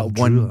had that I'm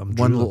one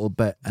drooling. little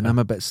bit, and I'm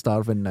a bit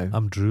starving now.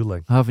 I'm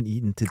drooling. I haven't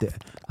eaten today.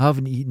 I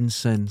haven't eaten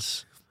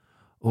since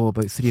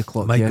about 3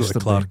 o'clock Might go to yesterday.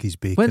 Clarkie's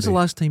Bakery. When's the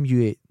last time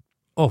you ate?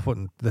 Oh, what,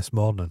 this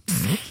morning,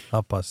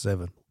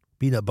 7:30.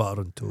 Peanut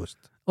butter and toast.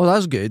 Oh,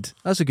 that's good.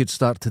 That's a good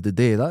start to the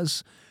day.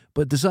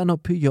 But does that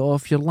not put you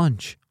off your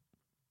lunch?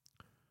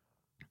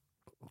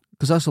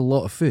 Because that's a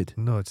lot of food.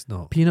 No, it's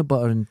not. Peanut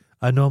butter and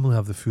I normally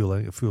have the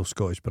full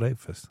Scottish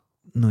breakfast.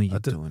 no, you I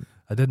did- don't.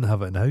 I didn't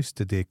have it in the house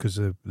today because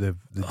the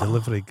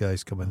delivery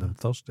guys come in on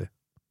Thursday.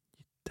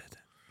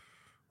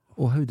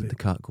 Oh, how did the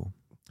cat go?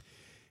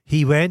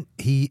 He went.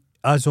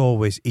 As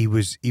always, he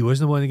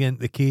wasn't wanting to get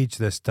into the cage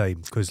this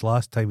time because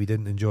last time he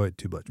didn't enjoy it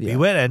too much. But Yeah. he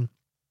went in,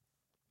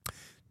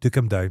 took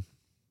him down.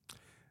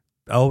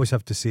 I always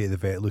have to say to the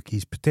vet, look,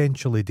 he's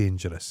potentially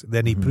dangerous.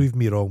 Then he Mhm. proved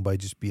me wrong by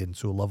just being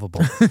so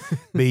lovable.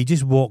 But he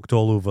just walked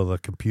all over the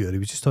computer. He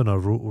was just on a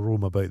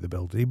roam about the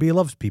building. But he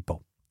loves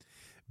people.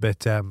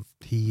 But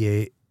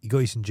he got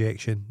his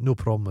injection, no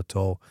problem at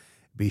all.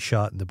 But he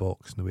shat in the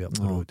box on the way up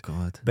the Oh road.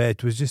 God, But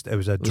it was a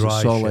was dry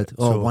it solid? shit.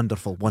 Oh, So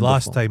wonderful.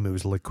 last time it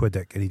was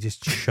liquidic, and he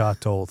just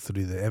shat all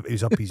through he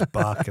was up his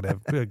back, and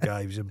every poor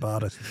guy, he was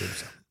embarrassed of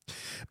himself.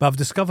 But I've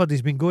discovered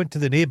he's been going to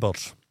the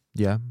neighbours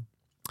Yeah,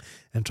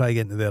 and trying to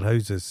get into their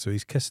houses, so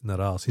he's kissing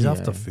their arse. He's Yeah.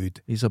 after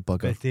food. he's a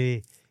bugger.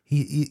 But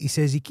he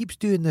says he keeps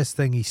doing this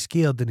thing, he's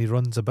scared and he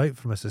runs about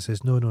from us. I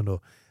says, no,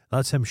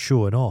 that's him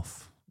showing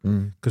off.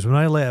 Because when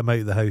I let him out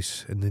of the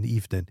house in the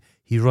evening,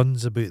 he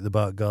runs about the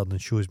back garden and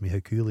shows me how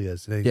cool he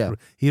is. And Yeah.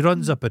 He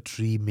runs up a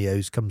tree,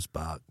 meows, comes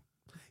back.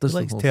 Does He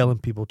the likes whole telling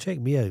people, check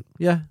me out.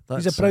 Yeah,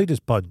 He's that's a proud as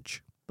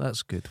punch.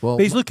 That's good. Well,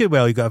 But he's looking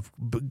well. He got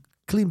a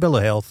clean bill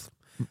of health.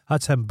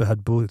 That's him, but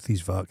had both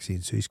these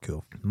vaccines, so he's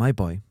cool. my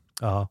boy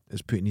Ah,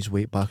 is putting his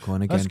weight back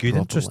on again. that's good.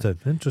 properly.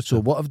 Interesting.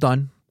 So what I've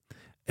done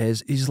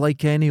is he's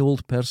like any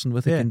old person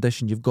with a Yeah.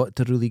 condition. You've got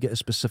to really get a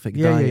specific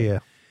yeah.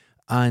 diet.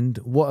 And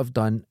what I've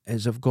done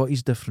is I've got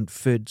his different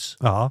foods.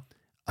 Ah,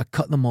 I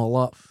cut them all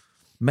up,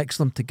 mix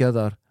them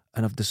together,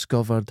 and I've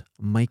discovered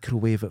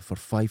microwave it for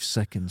 5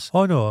 seconds.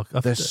 oh no,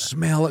 The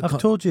smell it I've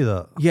told you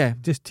that. yeah.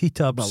 Just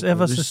heat up. Well,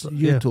 ever it was- since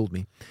you told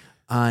me.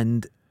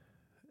 And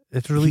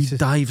it he releases.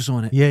 dives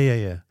on it.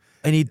 Yeah.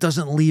 And he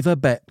doesn't leave a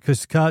bit.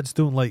 Because cats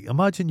don't like.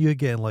 Imagine you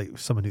getting like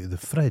something out of the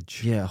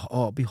fridge. Yeah,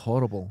 oh, it'd be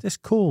horrible. It's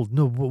cold.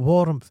 No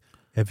warmth.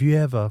 Have you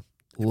ever?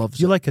 Loves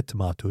Do you it. like a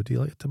tomato? Do you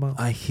like a tomato?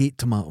 I hate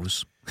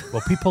tomatoes.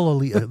 Well, people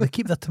will eat it. They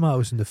keep their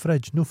tomatoes in the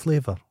fridge. No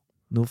flavour.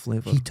 No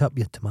flavour. Heat up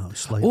your tomatoes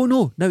slightly. Oh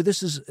no! Now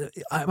this is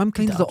I'm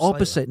kind Heat of the up slightly.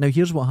 opposite. Now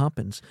here's what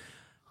happens.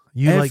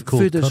 you if like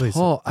cold food is curries.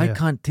 hot, I Yeah.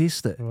 can't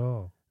taste it.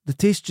 Oh. The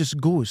taste just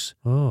goes.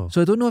 Oh.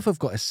 So I don't know if I've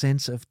got a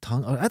sensitive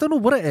tongue or I don't know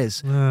what it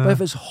is. Yeah. But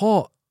if it's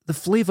hot, the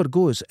flavour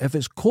goes. If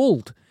it's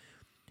cold,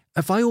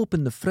 if I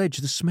open the fridge,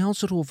 the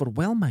smells are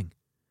overwhelming.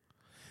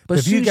 But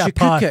as soon as you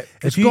cook it,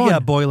 if it's you gone. get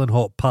a boiling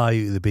hot pie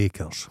out of the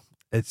baker's,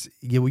 it's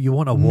you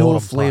want a warm No pie.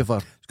 flavour.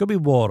 It's got to be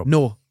warm.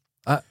 No.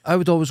 I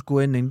would always go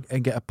in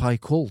and get a pie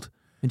cold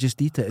and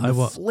just eat it. And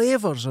the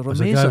flavours are There's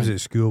a guy I was amazing.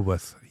 at school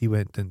with. He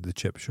went into the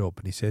chip shop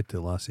and he said to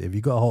the lassie, "Have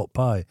you got a hot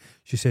pie?"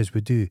 She says,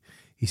 "We do."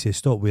 He says,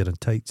 "Stop wearing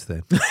tights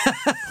then."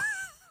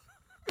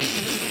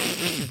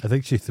 I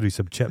think she threw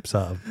some chips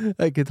at him.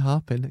 It could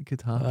happen. It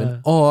could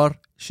happen. Or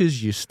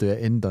she's used to it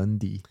in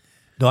Dundee.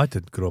 No, I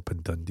didn't grow up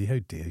in Dundee. How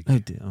dare you? Oh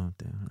dear.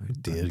 How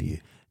dare you?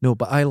 No,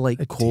 but I like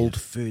How cold dare.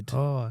 food.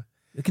 Oh,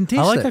 I can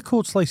taste I like it. a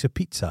cold slice of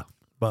pizza.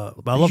 But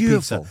I love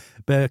Beautiful. pizza.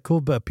 But a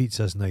cold bit of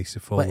pizza is nice to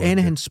follow. But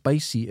anything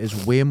spicy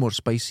is way more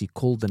spicy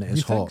cold than it is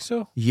You think hot.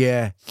 so?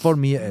 Yeah, for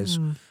me it is.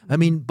 I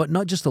mean, but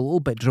not just a little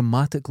bit,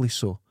 dramatically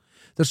so.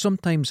 There's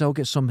sometimes I'll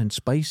get something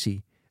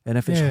spicy, and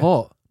if it's Yeah.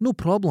 hot, no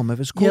problem. If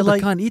it's cold,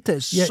 like- I can't eat it.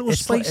 It's so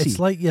it's spicy. it's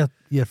like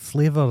your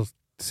flavour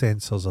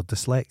sensors are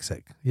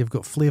dyslexic. You've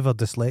got flavour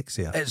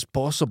dyslexia. It's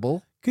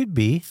possible. Could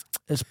be.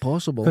 It's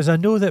possible. Because I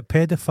know that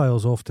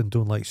pedophiles often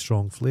don't like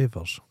strong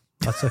flavours.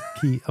 That's a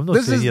key. I'm not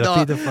This saying is you're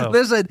not. a paedophile.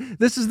 Listen,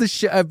 this is the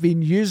shit I've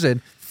been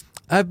using.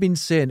 I've been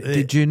saying,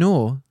 did you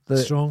know that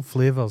Strong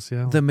flavours,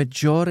 yeah. the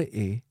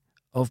majority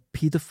of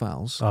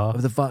paedophiles,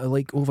 of the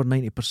like over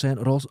 90%,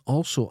 are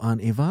also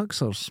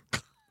anti-vaxxers?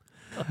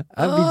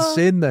 I've been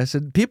saying this,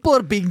 and people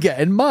are been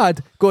getting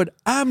mad, going,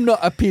 I'm not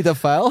a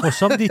paedophile. Well,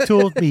 somebody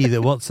told me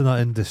that works in that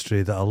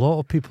industry that a lot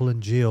of people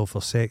in jail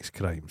for sex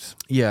crimes,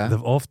 Yeah.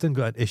 they've often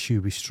got an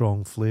issue with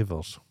strong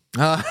flavours.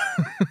 Ah,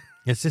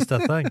 It's just a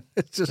thing.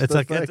 it's just It's a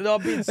like, fact. no,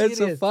 I'm being It's a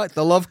serious. fact.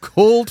 They love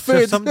cold So if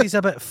food. somebody's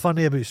a bit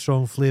funny about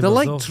strong flavours, They're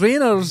like they'll-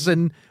 trainers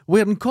and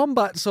wearing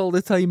combats all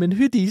the time in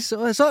hoodies.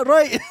 Oh, is that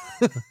right?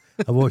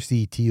 I watched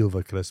E.T.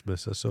 over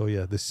Christmas. I saw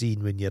the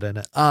scene when you're in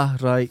it. Ah,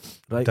 right.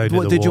 Down in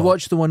What, the did you water.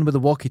 watch the one with the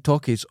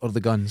walkie-talkies or the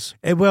guns?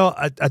 Well,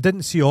 I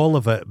didn't see all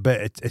of it,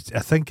 but I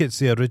think it's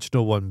the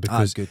original one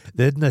because good.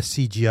 they didn't have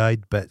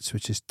CGI'd bits,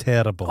 which is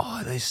terrible.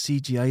 Oh, they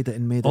CGI'd it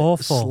and made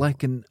Awful. it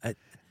slick and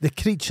The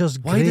creature's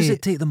why great. does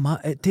it take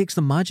it takes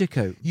the magic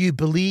out? You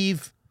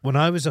believe... When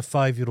I was a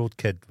 5-year-old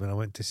kid, when I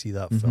went to see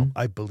that film,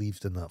 I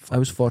believed in that film. I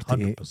was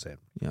 48. 100%.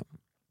 Yep.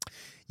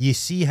 You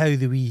see how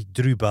the wee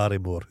Drew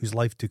Barrymore, whose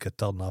life took a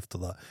turn after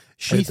that,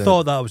 she It did.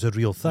 thought that was a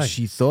real thing.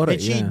 She thought and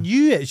it, she yeah.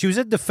 knew it. She was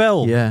in the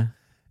film. Yeah.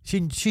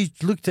 She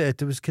looked at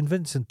it. It was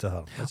convincing to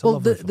her. It's a Well,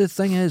 lovely the film.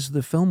 thing is,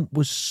 the film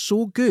was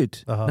so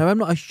good. Uh-huh. Now, I'm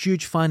not a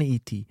huge fan of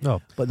E.T.,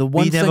 No, but the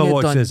one we thing never it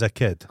watched done, it as a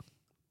kid.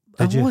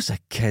 I Did you? was a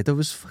kid. I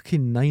was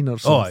fucking 9 or Oh,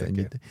 something.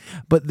 okay.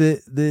 But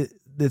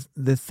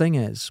the thing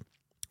is,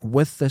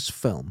 with this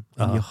film,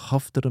 and you Uh-huh.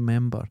 have to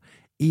remember,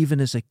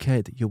 even as a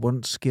kid, you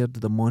weren't scared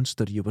of the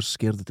monster. You were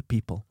scared of the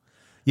people.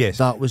 Yes,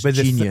 That was but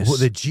genius. What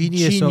the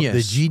genius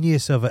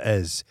Genius. of it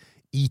is,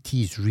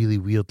 E.T.'s really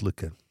weird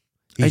looking.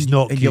 He's and,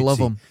 not and cutesy. you love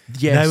him.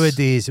 Yes.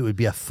 Nowadays, it would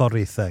be a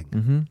furry thing.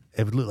 Mm-hmm.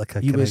 It would look like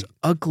a He was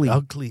ugly,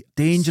 ugly,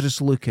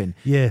 dangerous looking,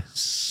 Yeah,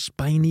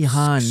 spiny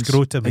hands,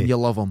 scrotumy. and you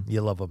love him.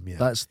 you love him. Yeah,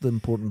 That's the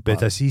important part.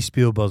 but I see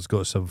Spielberg's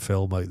got some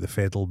film out, The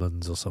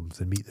Federmans or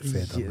something. Meet the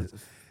Federmans.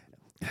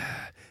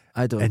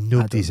 I don't. And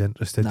nobody's I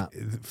interested. Nah.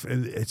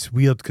 It's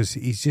weird because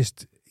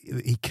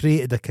he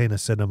created a kind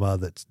of cinema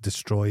that's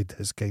destroyed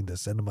his kind of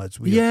cinema. It's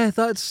don't. weird. Yeah,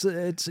 that's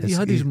it's. He It's-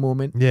 had his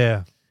moment.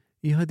 Yeah.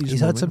 He had his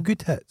He's moment. had some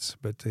good hits,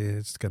 but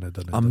it's kind of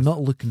done it. I'm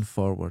not looking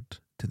forward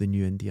to the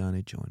new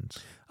Indiana Jones.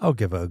 I'll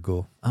give it a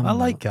go. I'm I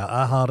like it.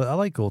 I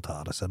like old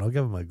Harrison. I'll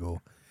give him a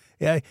go.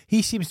 Yeah,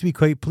 he seems to be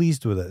quite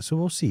pleased with it, so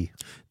we'll see.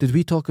 Did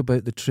we talk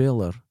about the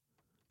trailer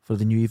for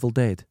the new Evil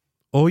Dead?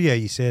 Oh yeah,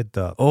 you said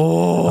that.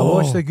 Oh, I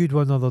watched a good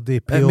one the other day.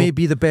 It Pale. may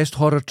be the best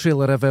horror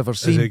trailer I've ever Is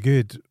seen. it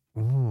good?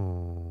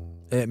 Oh.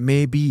 It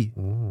may be.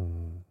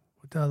 Oh.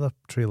 What other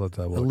trailer did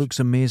I watch? It looks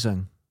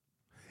amazing.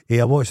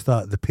 I watched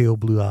that, The Pale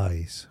Blue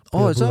Eyes. Oh,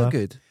 Pale is Blue that Eye-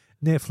 good?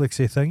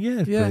 Netflixy thing?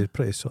 Yeah, Yeah.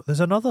 pretty so.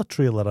 There's another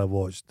trailer I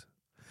watched.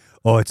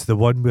 Oh, it's the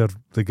one where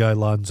the guy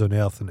lands on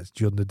Earth and it's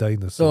during the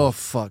dinosaurs. Oh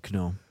fuck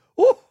no.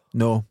 Oh!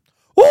 No.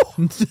 Oh!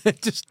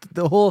 Just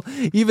the whole,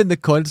 even the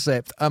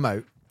concept. I'm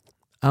out.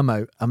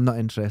 I'm not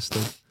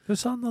interested.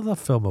 There's another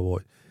film I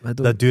watched. I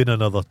They're don't. doing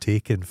another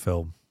Taken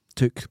film.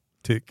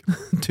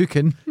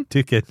 Taken.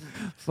 Taken.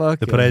 Fuck.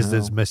 The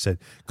president's missing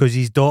because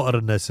his daughter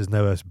in this is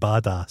now a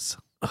badass.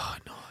 Oh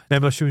no.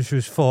 Remember when she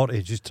was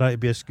 40, just trying to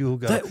be a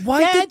schoolgirl?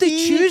 Why did they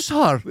choose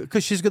her?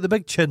 Because she's got the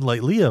big chin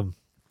like Liam.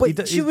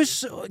 But she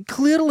was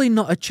clearly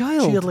not a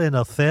child. Surely in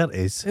her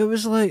 30s. It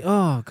was like,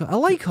 oh, God, I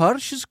like her.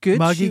 She's good.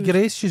 Maggie She was-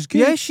 Grace, she's good.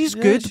 Yeah, she's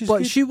good, she's but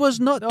good. she was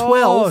not 12.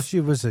 Oh,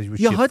 she was.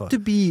 you had to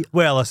be.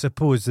 Well, I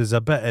suppose there's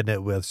a bit in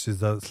it where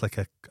it's like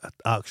a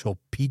actual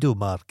pedo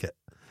market.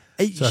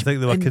 So I think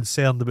they were and-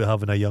 concerned about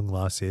having a young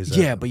lassie.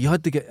 Yeah, but you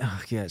had to get.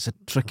 Yeah, it's a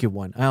tricky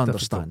one. I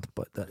understand,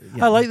 but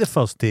yeah. I like the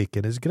first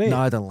Taken. It's great. No,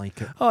 I don't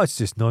like it. Oh, it's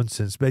just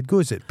nonsense, but it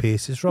goes at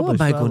pace. It's rubbish.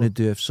 What am I going to rather-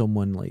 do if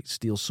someone like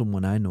steals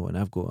someone I know and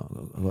I've got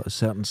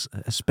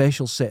a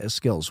special set of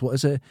skills? What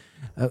is it?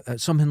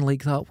 Something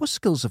like that. What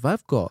skills have I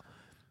got?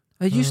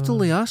 I used to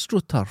lay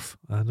astroturf.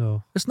 I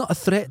know. It's not a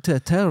threat to a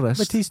terrorist.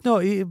 But he's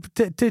not.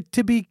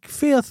 To be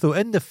fair, though,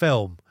 in the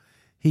film,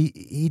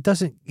 he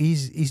doesn't.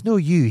 He's no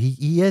you.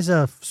 He is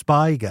a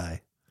spy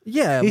guy.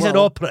 yeah, He's an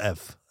well,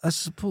 operative. I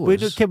suppose.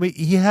 Wait, can we?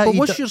 but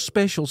what's your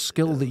special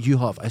skill that you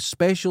have? A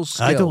special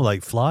skill. I don't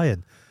like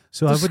flying,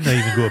 so I wouldn't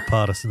even go to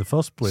Paris in the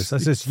first place. I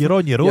says you're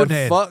on your own. You're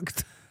Ed.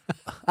 fucked.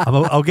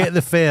 I'll get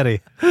the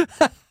ferry.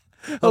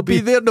 I'll be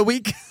there in a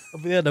week.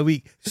 I'll be there in a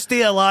week.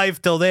 Stay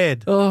alive till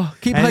then. Oh,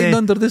 keep And hiding then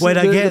under this. when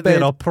I the get bed.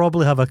 there, I'll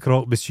probably have a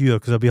croque monsieur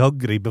because I'll be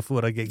hungry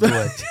before I get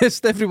going.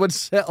 Just everyone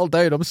settle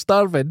down. I'm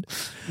starving.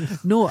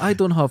 No, I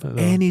don't have know.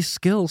 any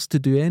skills to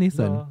do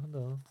anything.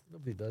 No,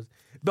 nobody does.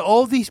 But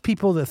all these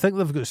people that think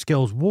they've got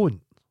skills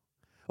won't.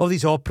 All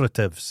these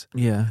operatives,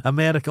 Yeah.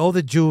 America, all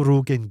the Joe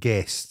Rogan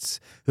guests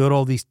who are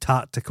all these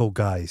tactical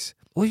guys.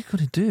 What are you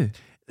going to do?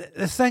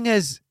 The thing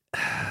is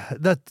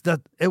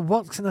that it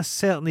works in a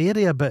certain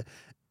area, but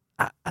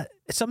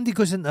somebody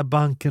goes into a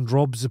bank and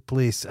robs the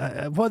place.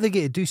 What are they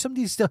going to do?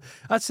 Somebody's still.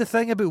 That's the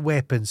thing about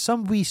weapons.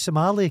 Some wee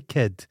Somali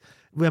kid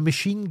with a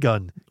machine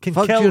gun can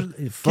Fuck kill, your-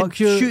 can fuck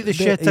your- shoot the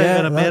shit yeah,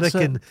 out of an that's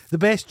American. it. The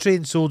best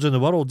trained soldier in the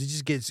world. He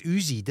just gets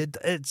Uzi'd.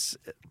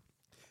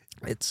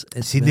 It's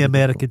Seen the very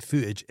American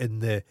footage in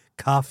the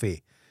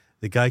cafe.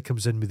 The guy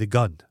comes in with a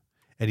gun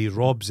and he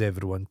robs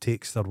everyone,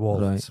 takes their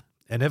wallets. Right.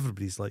 And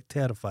everybody's like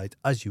terrified,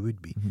 as you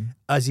would be. difficult.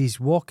 As he's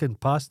walking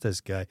past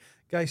this guy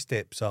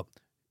steps up,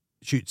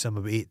 shoots him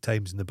about 8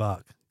 times in the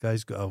back.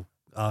 Guy's got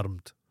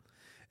armed,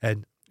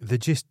 and they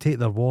just take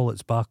their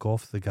wallets back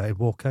off the guy and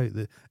walk out.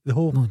 The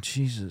whole Oh,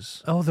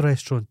 Jesus. all the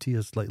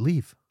restaurateurs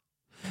leave.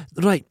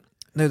 Right.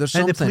 Now, there's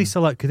And something. the police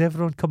are like, could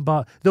everyone come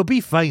back? They'll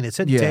be fine. It's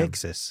in Yeah.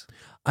 Texas.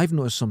 I've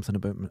noticed something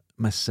about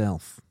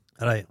myself.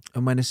 Right.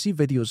 And when I see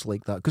videos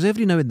like that, because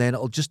every now and then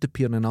it'll just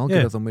appear in an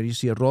algorithm where you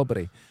see a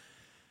robbery.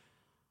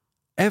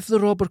 If the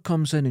robber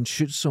comes in and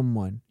shoots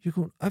someone, you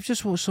go, I've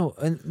just watched so,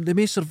 and they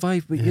may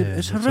survive, but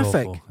it's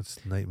horrific. Awful. It's a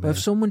But nightmare. if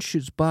someone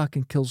shoots back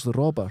and kills the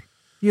robber,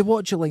 you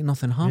watch it like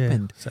nothing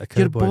happened. It's like a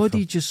Your cowboy body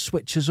film. just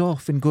switches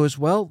off and goes,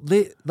 well,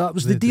 that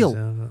was They the deal.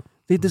 deserve it.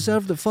 They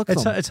deserved it. Fuck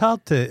It's them. it's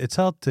hard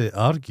to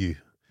argue.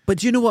 But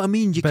do you know what I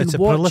mean? You But can it's a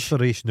watch.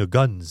 proliferation of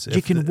guns.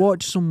 You can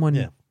watch someone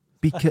Yeah.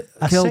 be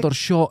A killed or six-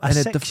 shot A in a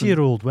different.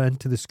 6-year-old went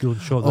into the school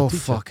and shot the Oh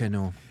teacher. fuck! I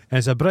know. And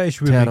it's a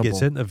British woman who gets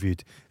Terrible.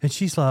 interviewed, and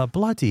she's like,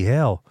 bloody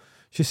hell.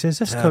 She says,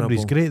 this Terrible.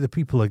 country's great, the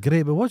people are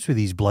great, but what's with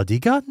these bloody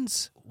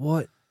guns?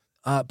 What?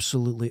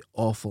 Absolutely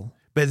awful.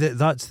 But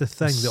that's the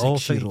thing. They all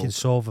think you can 6-year-old.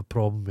 solve a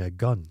problem with a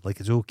gun. Like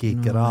it's okay,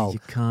 No, get out. you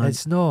can't.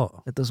 It's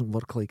not. It doesn't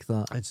work like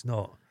that. It's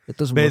not. It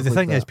doesn't But work the like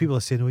thing that. is, people are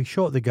saying, oh, he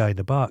shot the guy in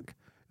the back.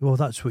 Well,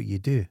 that's what you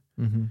do.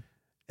 Mm-hmm.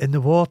 In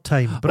the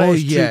wartime,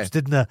 British yeah. troops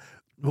didn't.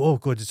 Oh,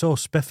 God, it's all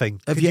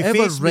spiffing. Have Could you ever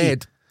face me?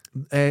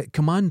 read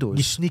Commandos?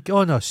 You sneak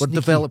on us. were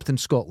developed in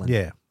Scotland.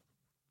 Yeah.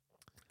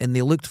 And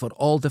they looked for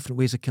all different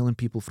ways of killing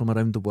people from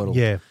around the world.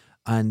 Yeah.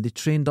 And they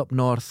trained up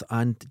north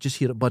and just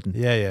here at Budden.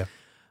 Yeah, yeah.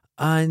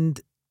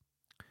 And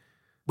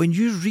when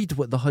you read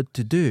what they had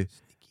to do,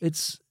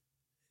 it's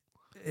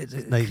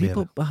creep nightmare.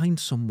 up behind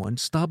someone,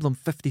 stab them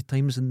 50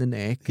 times in the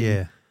neck.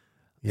 and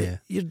Yeah.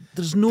 Yeah.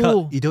 there's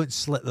no... You don't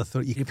slit the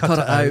throat. You, You cut, cut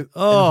it out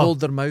Oh. and hold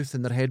their mouth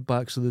and their head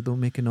back so they don't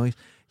make a noise.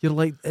 You're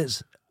like,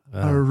 it's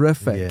Ah,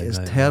 horrific. yeah, It's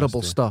no, terrible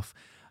nasty. stuff.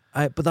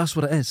 But that's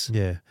what it is.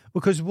 Yeah,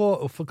 because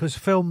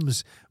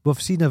films,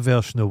 we've seen a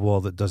version of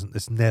war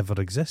that's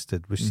never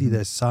existed. We see Mhm.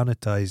 this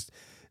sanitized,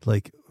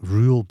 like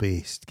rule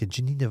based,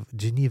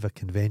 Geneva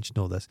Convention,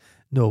 all this.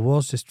 No,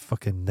 war's just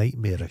fucking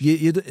nightmarish.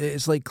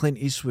 It's like Clint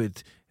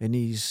Eastwood, and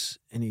he's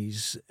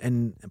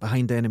in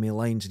behind enemy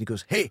lines, and he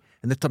goes, "Hey!"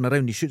 and they turn around,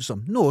 and he shoots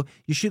them. No,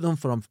 you shoot them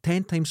from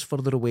 10 times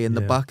further away in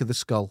the Yeah. back of the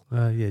skull.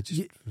 Yeah,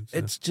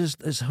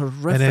 It's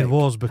horrific. and then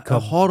wars a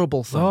become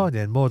horrible thing. Oh,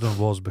 then modern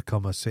wars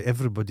become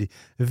everybody.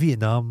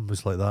 Vietnam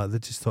was like that. They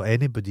just thought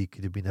anybody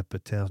could have been a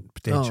potential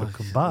It's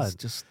combatant.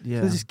 just So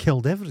they just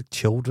killed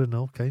children,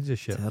 all kinds of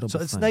shit. Terrible So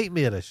it's thing.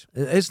 nightmarish.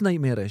 It is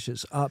nightmarish.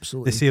 It's They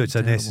absolutely. say it's a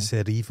terrible.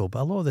 necessary evil,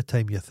 but a lot of the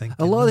time you're thinking,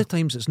 A lot of the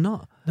times it's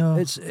not. no.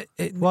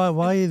 It,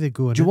 Why are they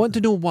going? Do you want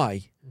to know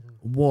why?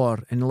 War,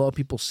 and a lot of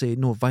people say,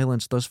 no,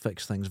 violence does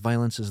fix things.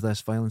 Violence is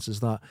this, violence is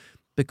that.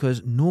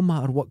 Because no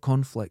matter what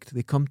conflict,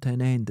 they come to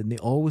an end, and they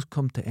always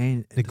come to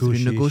end through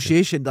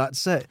negotiation.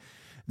 That's it.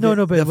 No,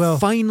 the, but the well,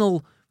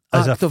 final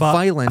as act of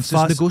violence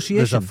is negotiation.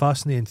 There's a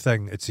fascinating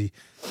thing. It's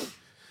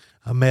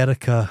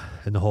America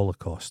and the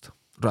Holocaust,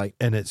 Right.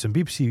 and it's in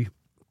BBC.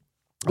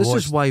 This I is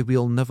watched- why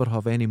we'll never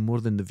have any more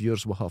than the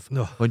viewers we have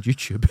No. on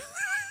YouTube.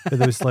 But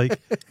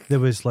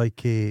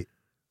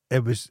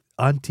it was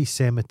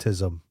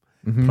anti-Semitism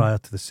Mhm. prior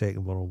to the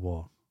Second World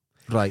War.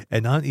 Right.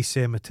 And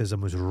anti-Semitism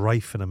was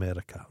rife in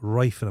America.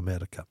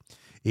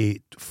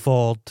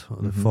 Ford,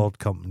 the Mhm. Ford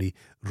company,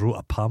 wrote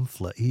a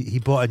pamphlet. He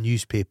bought a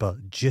newspaper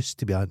just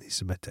to be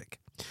anti-Semitic.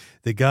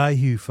 The guy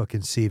who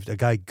fucking saved, a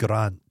guy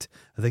Grant,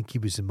 I think he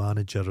was the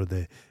manager of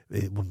the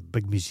one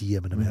big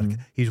museum in America.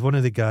 Mhm. He's one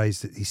of the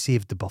guys that he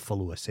saved the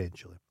buffalo,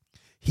 essentially.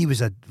 He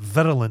was a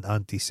virulent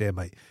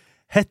anti-Semite.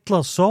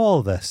 Hitler saw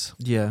all this,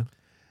 Yeah.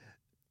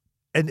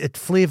 and it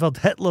flavoured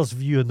Hitler's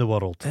view in the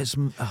world. It's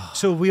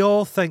So we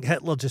all think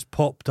Hitler just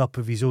popped up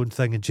of his own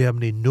thing in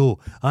Germany. No,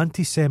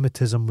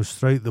 anti-Semitism was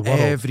throughout the world.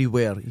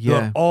 everywhere. They're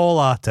Yeah.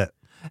 all at it.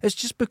 It's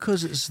just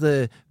because it's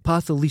the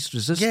path of least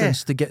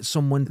resistance to get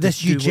someone to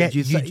This do what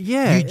you think.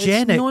 Yeah,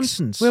 eugenics. it's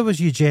nonsense. Where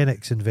was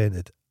eugenics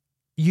invented?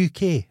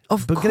 UK.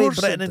 Of But Great course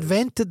it Britain is.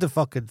 invented the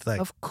fucking thing.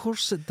 Of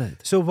course it did.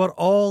 So we're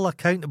all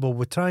accountable.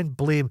 We try and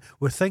blame.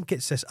 We think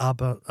it's this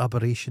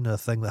aberration of a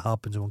thing that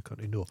happens in one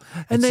country. No.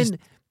 And It's then,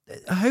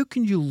 how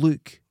can you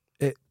look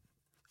at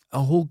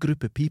a whole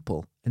group of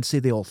people and say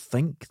they all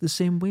think the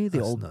same way? They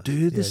That's all not-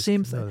 do the yeah,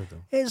 same no, thing. they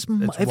don't. It's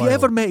It's have you wild.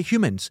 ever met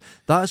humans?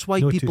 That's why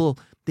No, people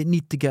that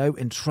need to get out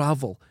and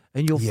travel.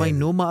 And you'll Yeah. find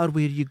no matter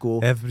where you go,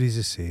 Everybody's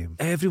the same.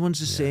 everyone's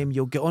the same.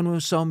 You'll get on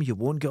with some, you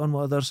won't get on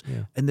with others.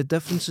 Yeah. And the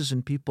differences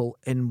in people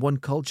in one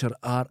culture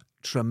are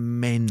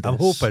tremendous. I'm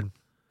hoping.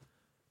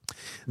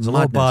 There's a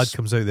lot of bad Madness.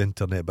 comes out of the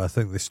internet, but I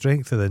think the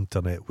strength of the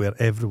internet where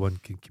everyone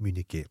can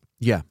communicate,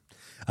 Yeah.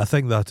 I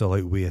think that'll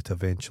outweigh it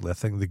eventually. I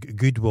think the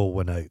good will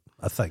win out.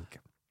 I think.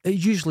 It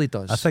usually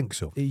does. I think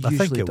so. It I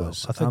think usually it will.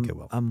 does. I think it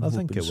will. I'm I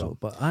think hoping it so. will.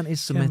 But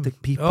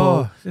anti-Semitic people,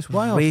 Oh, it's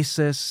wild.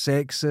 racist,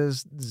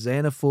 sexist,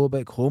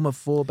 xenophobic,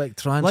 homophobic,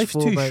 transphobic. Life's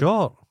too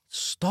short.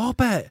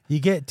 Stop it. You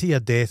get to your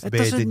It deathbed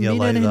doesn't and you're mean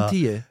like anything that. to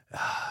you.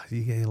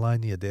 You get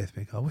lying on your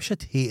deathbed. I wish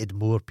I'd hated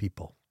more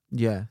people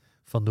Yeah,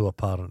 for no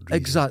apparent reason.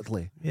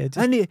 exactly. Yeah, just,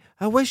 And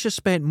I wish I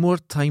spent more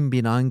time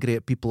being angry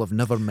at people I've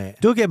never met.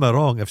 don't get me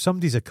wrong. If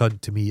somebody's a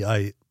cunt to me,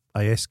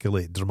 I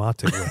escalate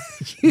dramatically.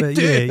 You But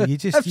do. yeah, you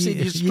just I've seen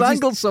you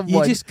strangle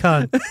someone.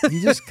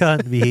 You just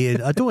can't be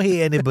hated. I don't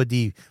hate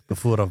anybody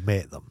before I've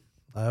met them.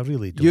 I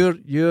really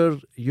don't.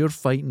 Your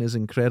fighting is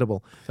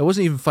incredible. It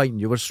wasn't even fighting.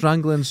 You were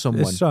strangling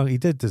someone. It's strong. He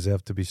did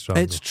deserve to be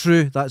strangled. It's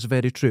true. That's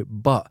very true.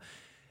 But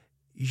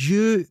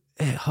you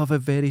have a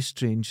very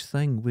strange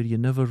thing where you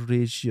never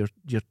raise your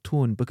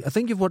tone. But I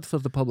think you've worked for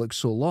the public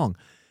so long.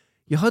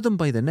 You had him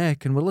by the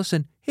neck and were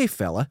listening, hey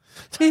fella,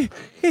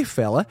 hey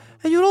fella,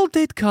 and you're all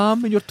dead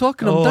calm and you're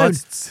talking him down.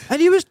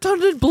 And he was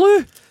turning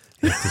blue.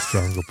 To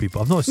strangle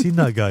people. I've not seen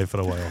that guy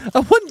for a while. I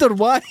wonder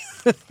why.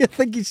 I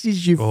think he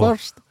sees you Oh.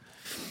 first.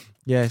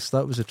 Yes,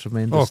 that was a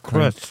tremendous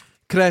time.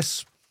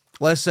 Chris,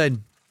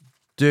 listen,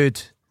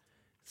 dude,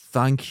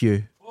 thank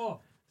you.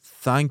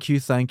 Thank you.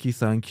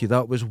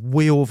 That was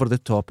way over the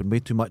top and way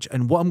too much.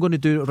 And what I'm going to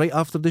do right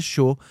after this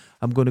show,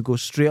 I'm going to go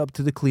straight up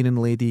to the cleaning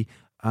lady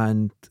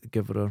and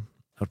give her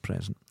her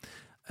present.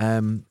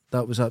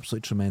 That was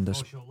absolutely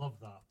tremendous. she'll love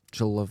that.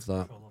 She'll love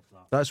that.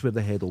 That's where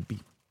the head will be.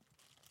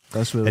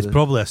 That's where It's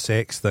probably a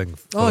sex thing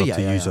for her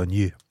to use on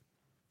you.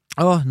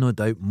 Oh, no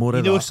doubt. More You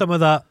of know that. some of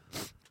that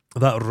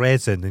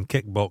resin in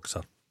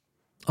Kickboxer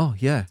Oh,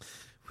 yeah.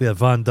 where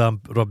Van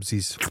Damme rubs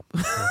his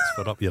that's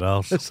for up your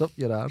arse. It's up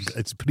your arse.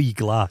 It's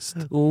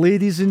pre-glassed.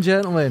 Ladies and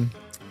gentlemen.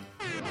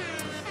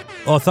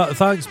 Oh,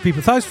 thanks,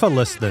 people. Thanks for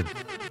listening.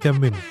 I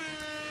mean,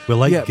 we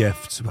like Yep.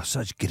 gifts. We're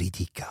such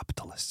greedy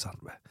capitalists,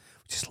 aren't we?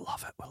 We just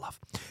love it. We love.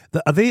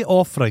 Are they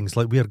offerings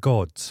like we're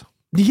gods?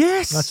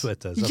 Yes. That's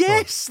what it is.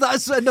 Yes.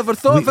 I never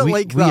thought of it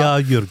like we that. are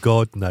your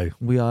god now.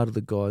 We are the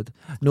God.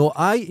 No,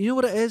 you know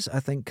what it is? I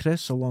think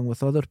Chris, along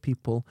with other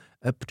people,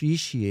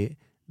 appreciate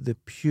the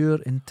pure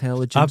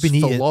intelligence, I've been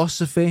eating-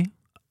 philosophy,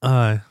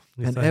 Aye.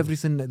 and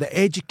everything, the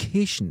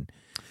education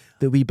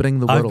that we bring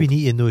the world. I've been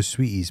eating those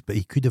sweeties, but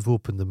he could have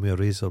opened them with a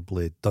razor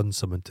blade, done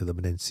something to them,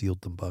 and then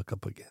sealed them back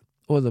up again.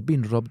 Oh, they're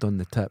being rubbed on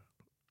the tip.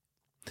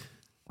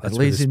 That's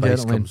Ladies where and the spice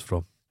gentlemen, comes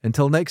from.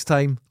 Until next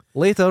time,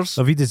 laters.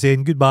 Auf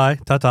Wiedersehen. Goodbye.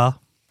 Ta-ta.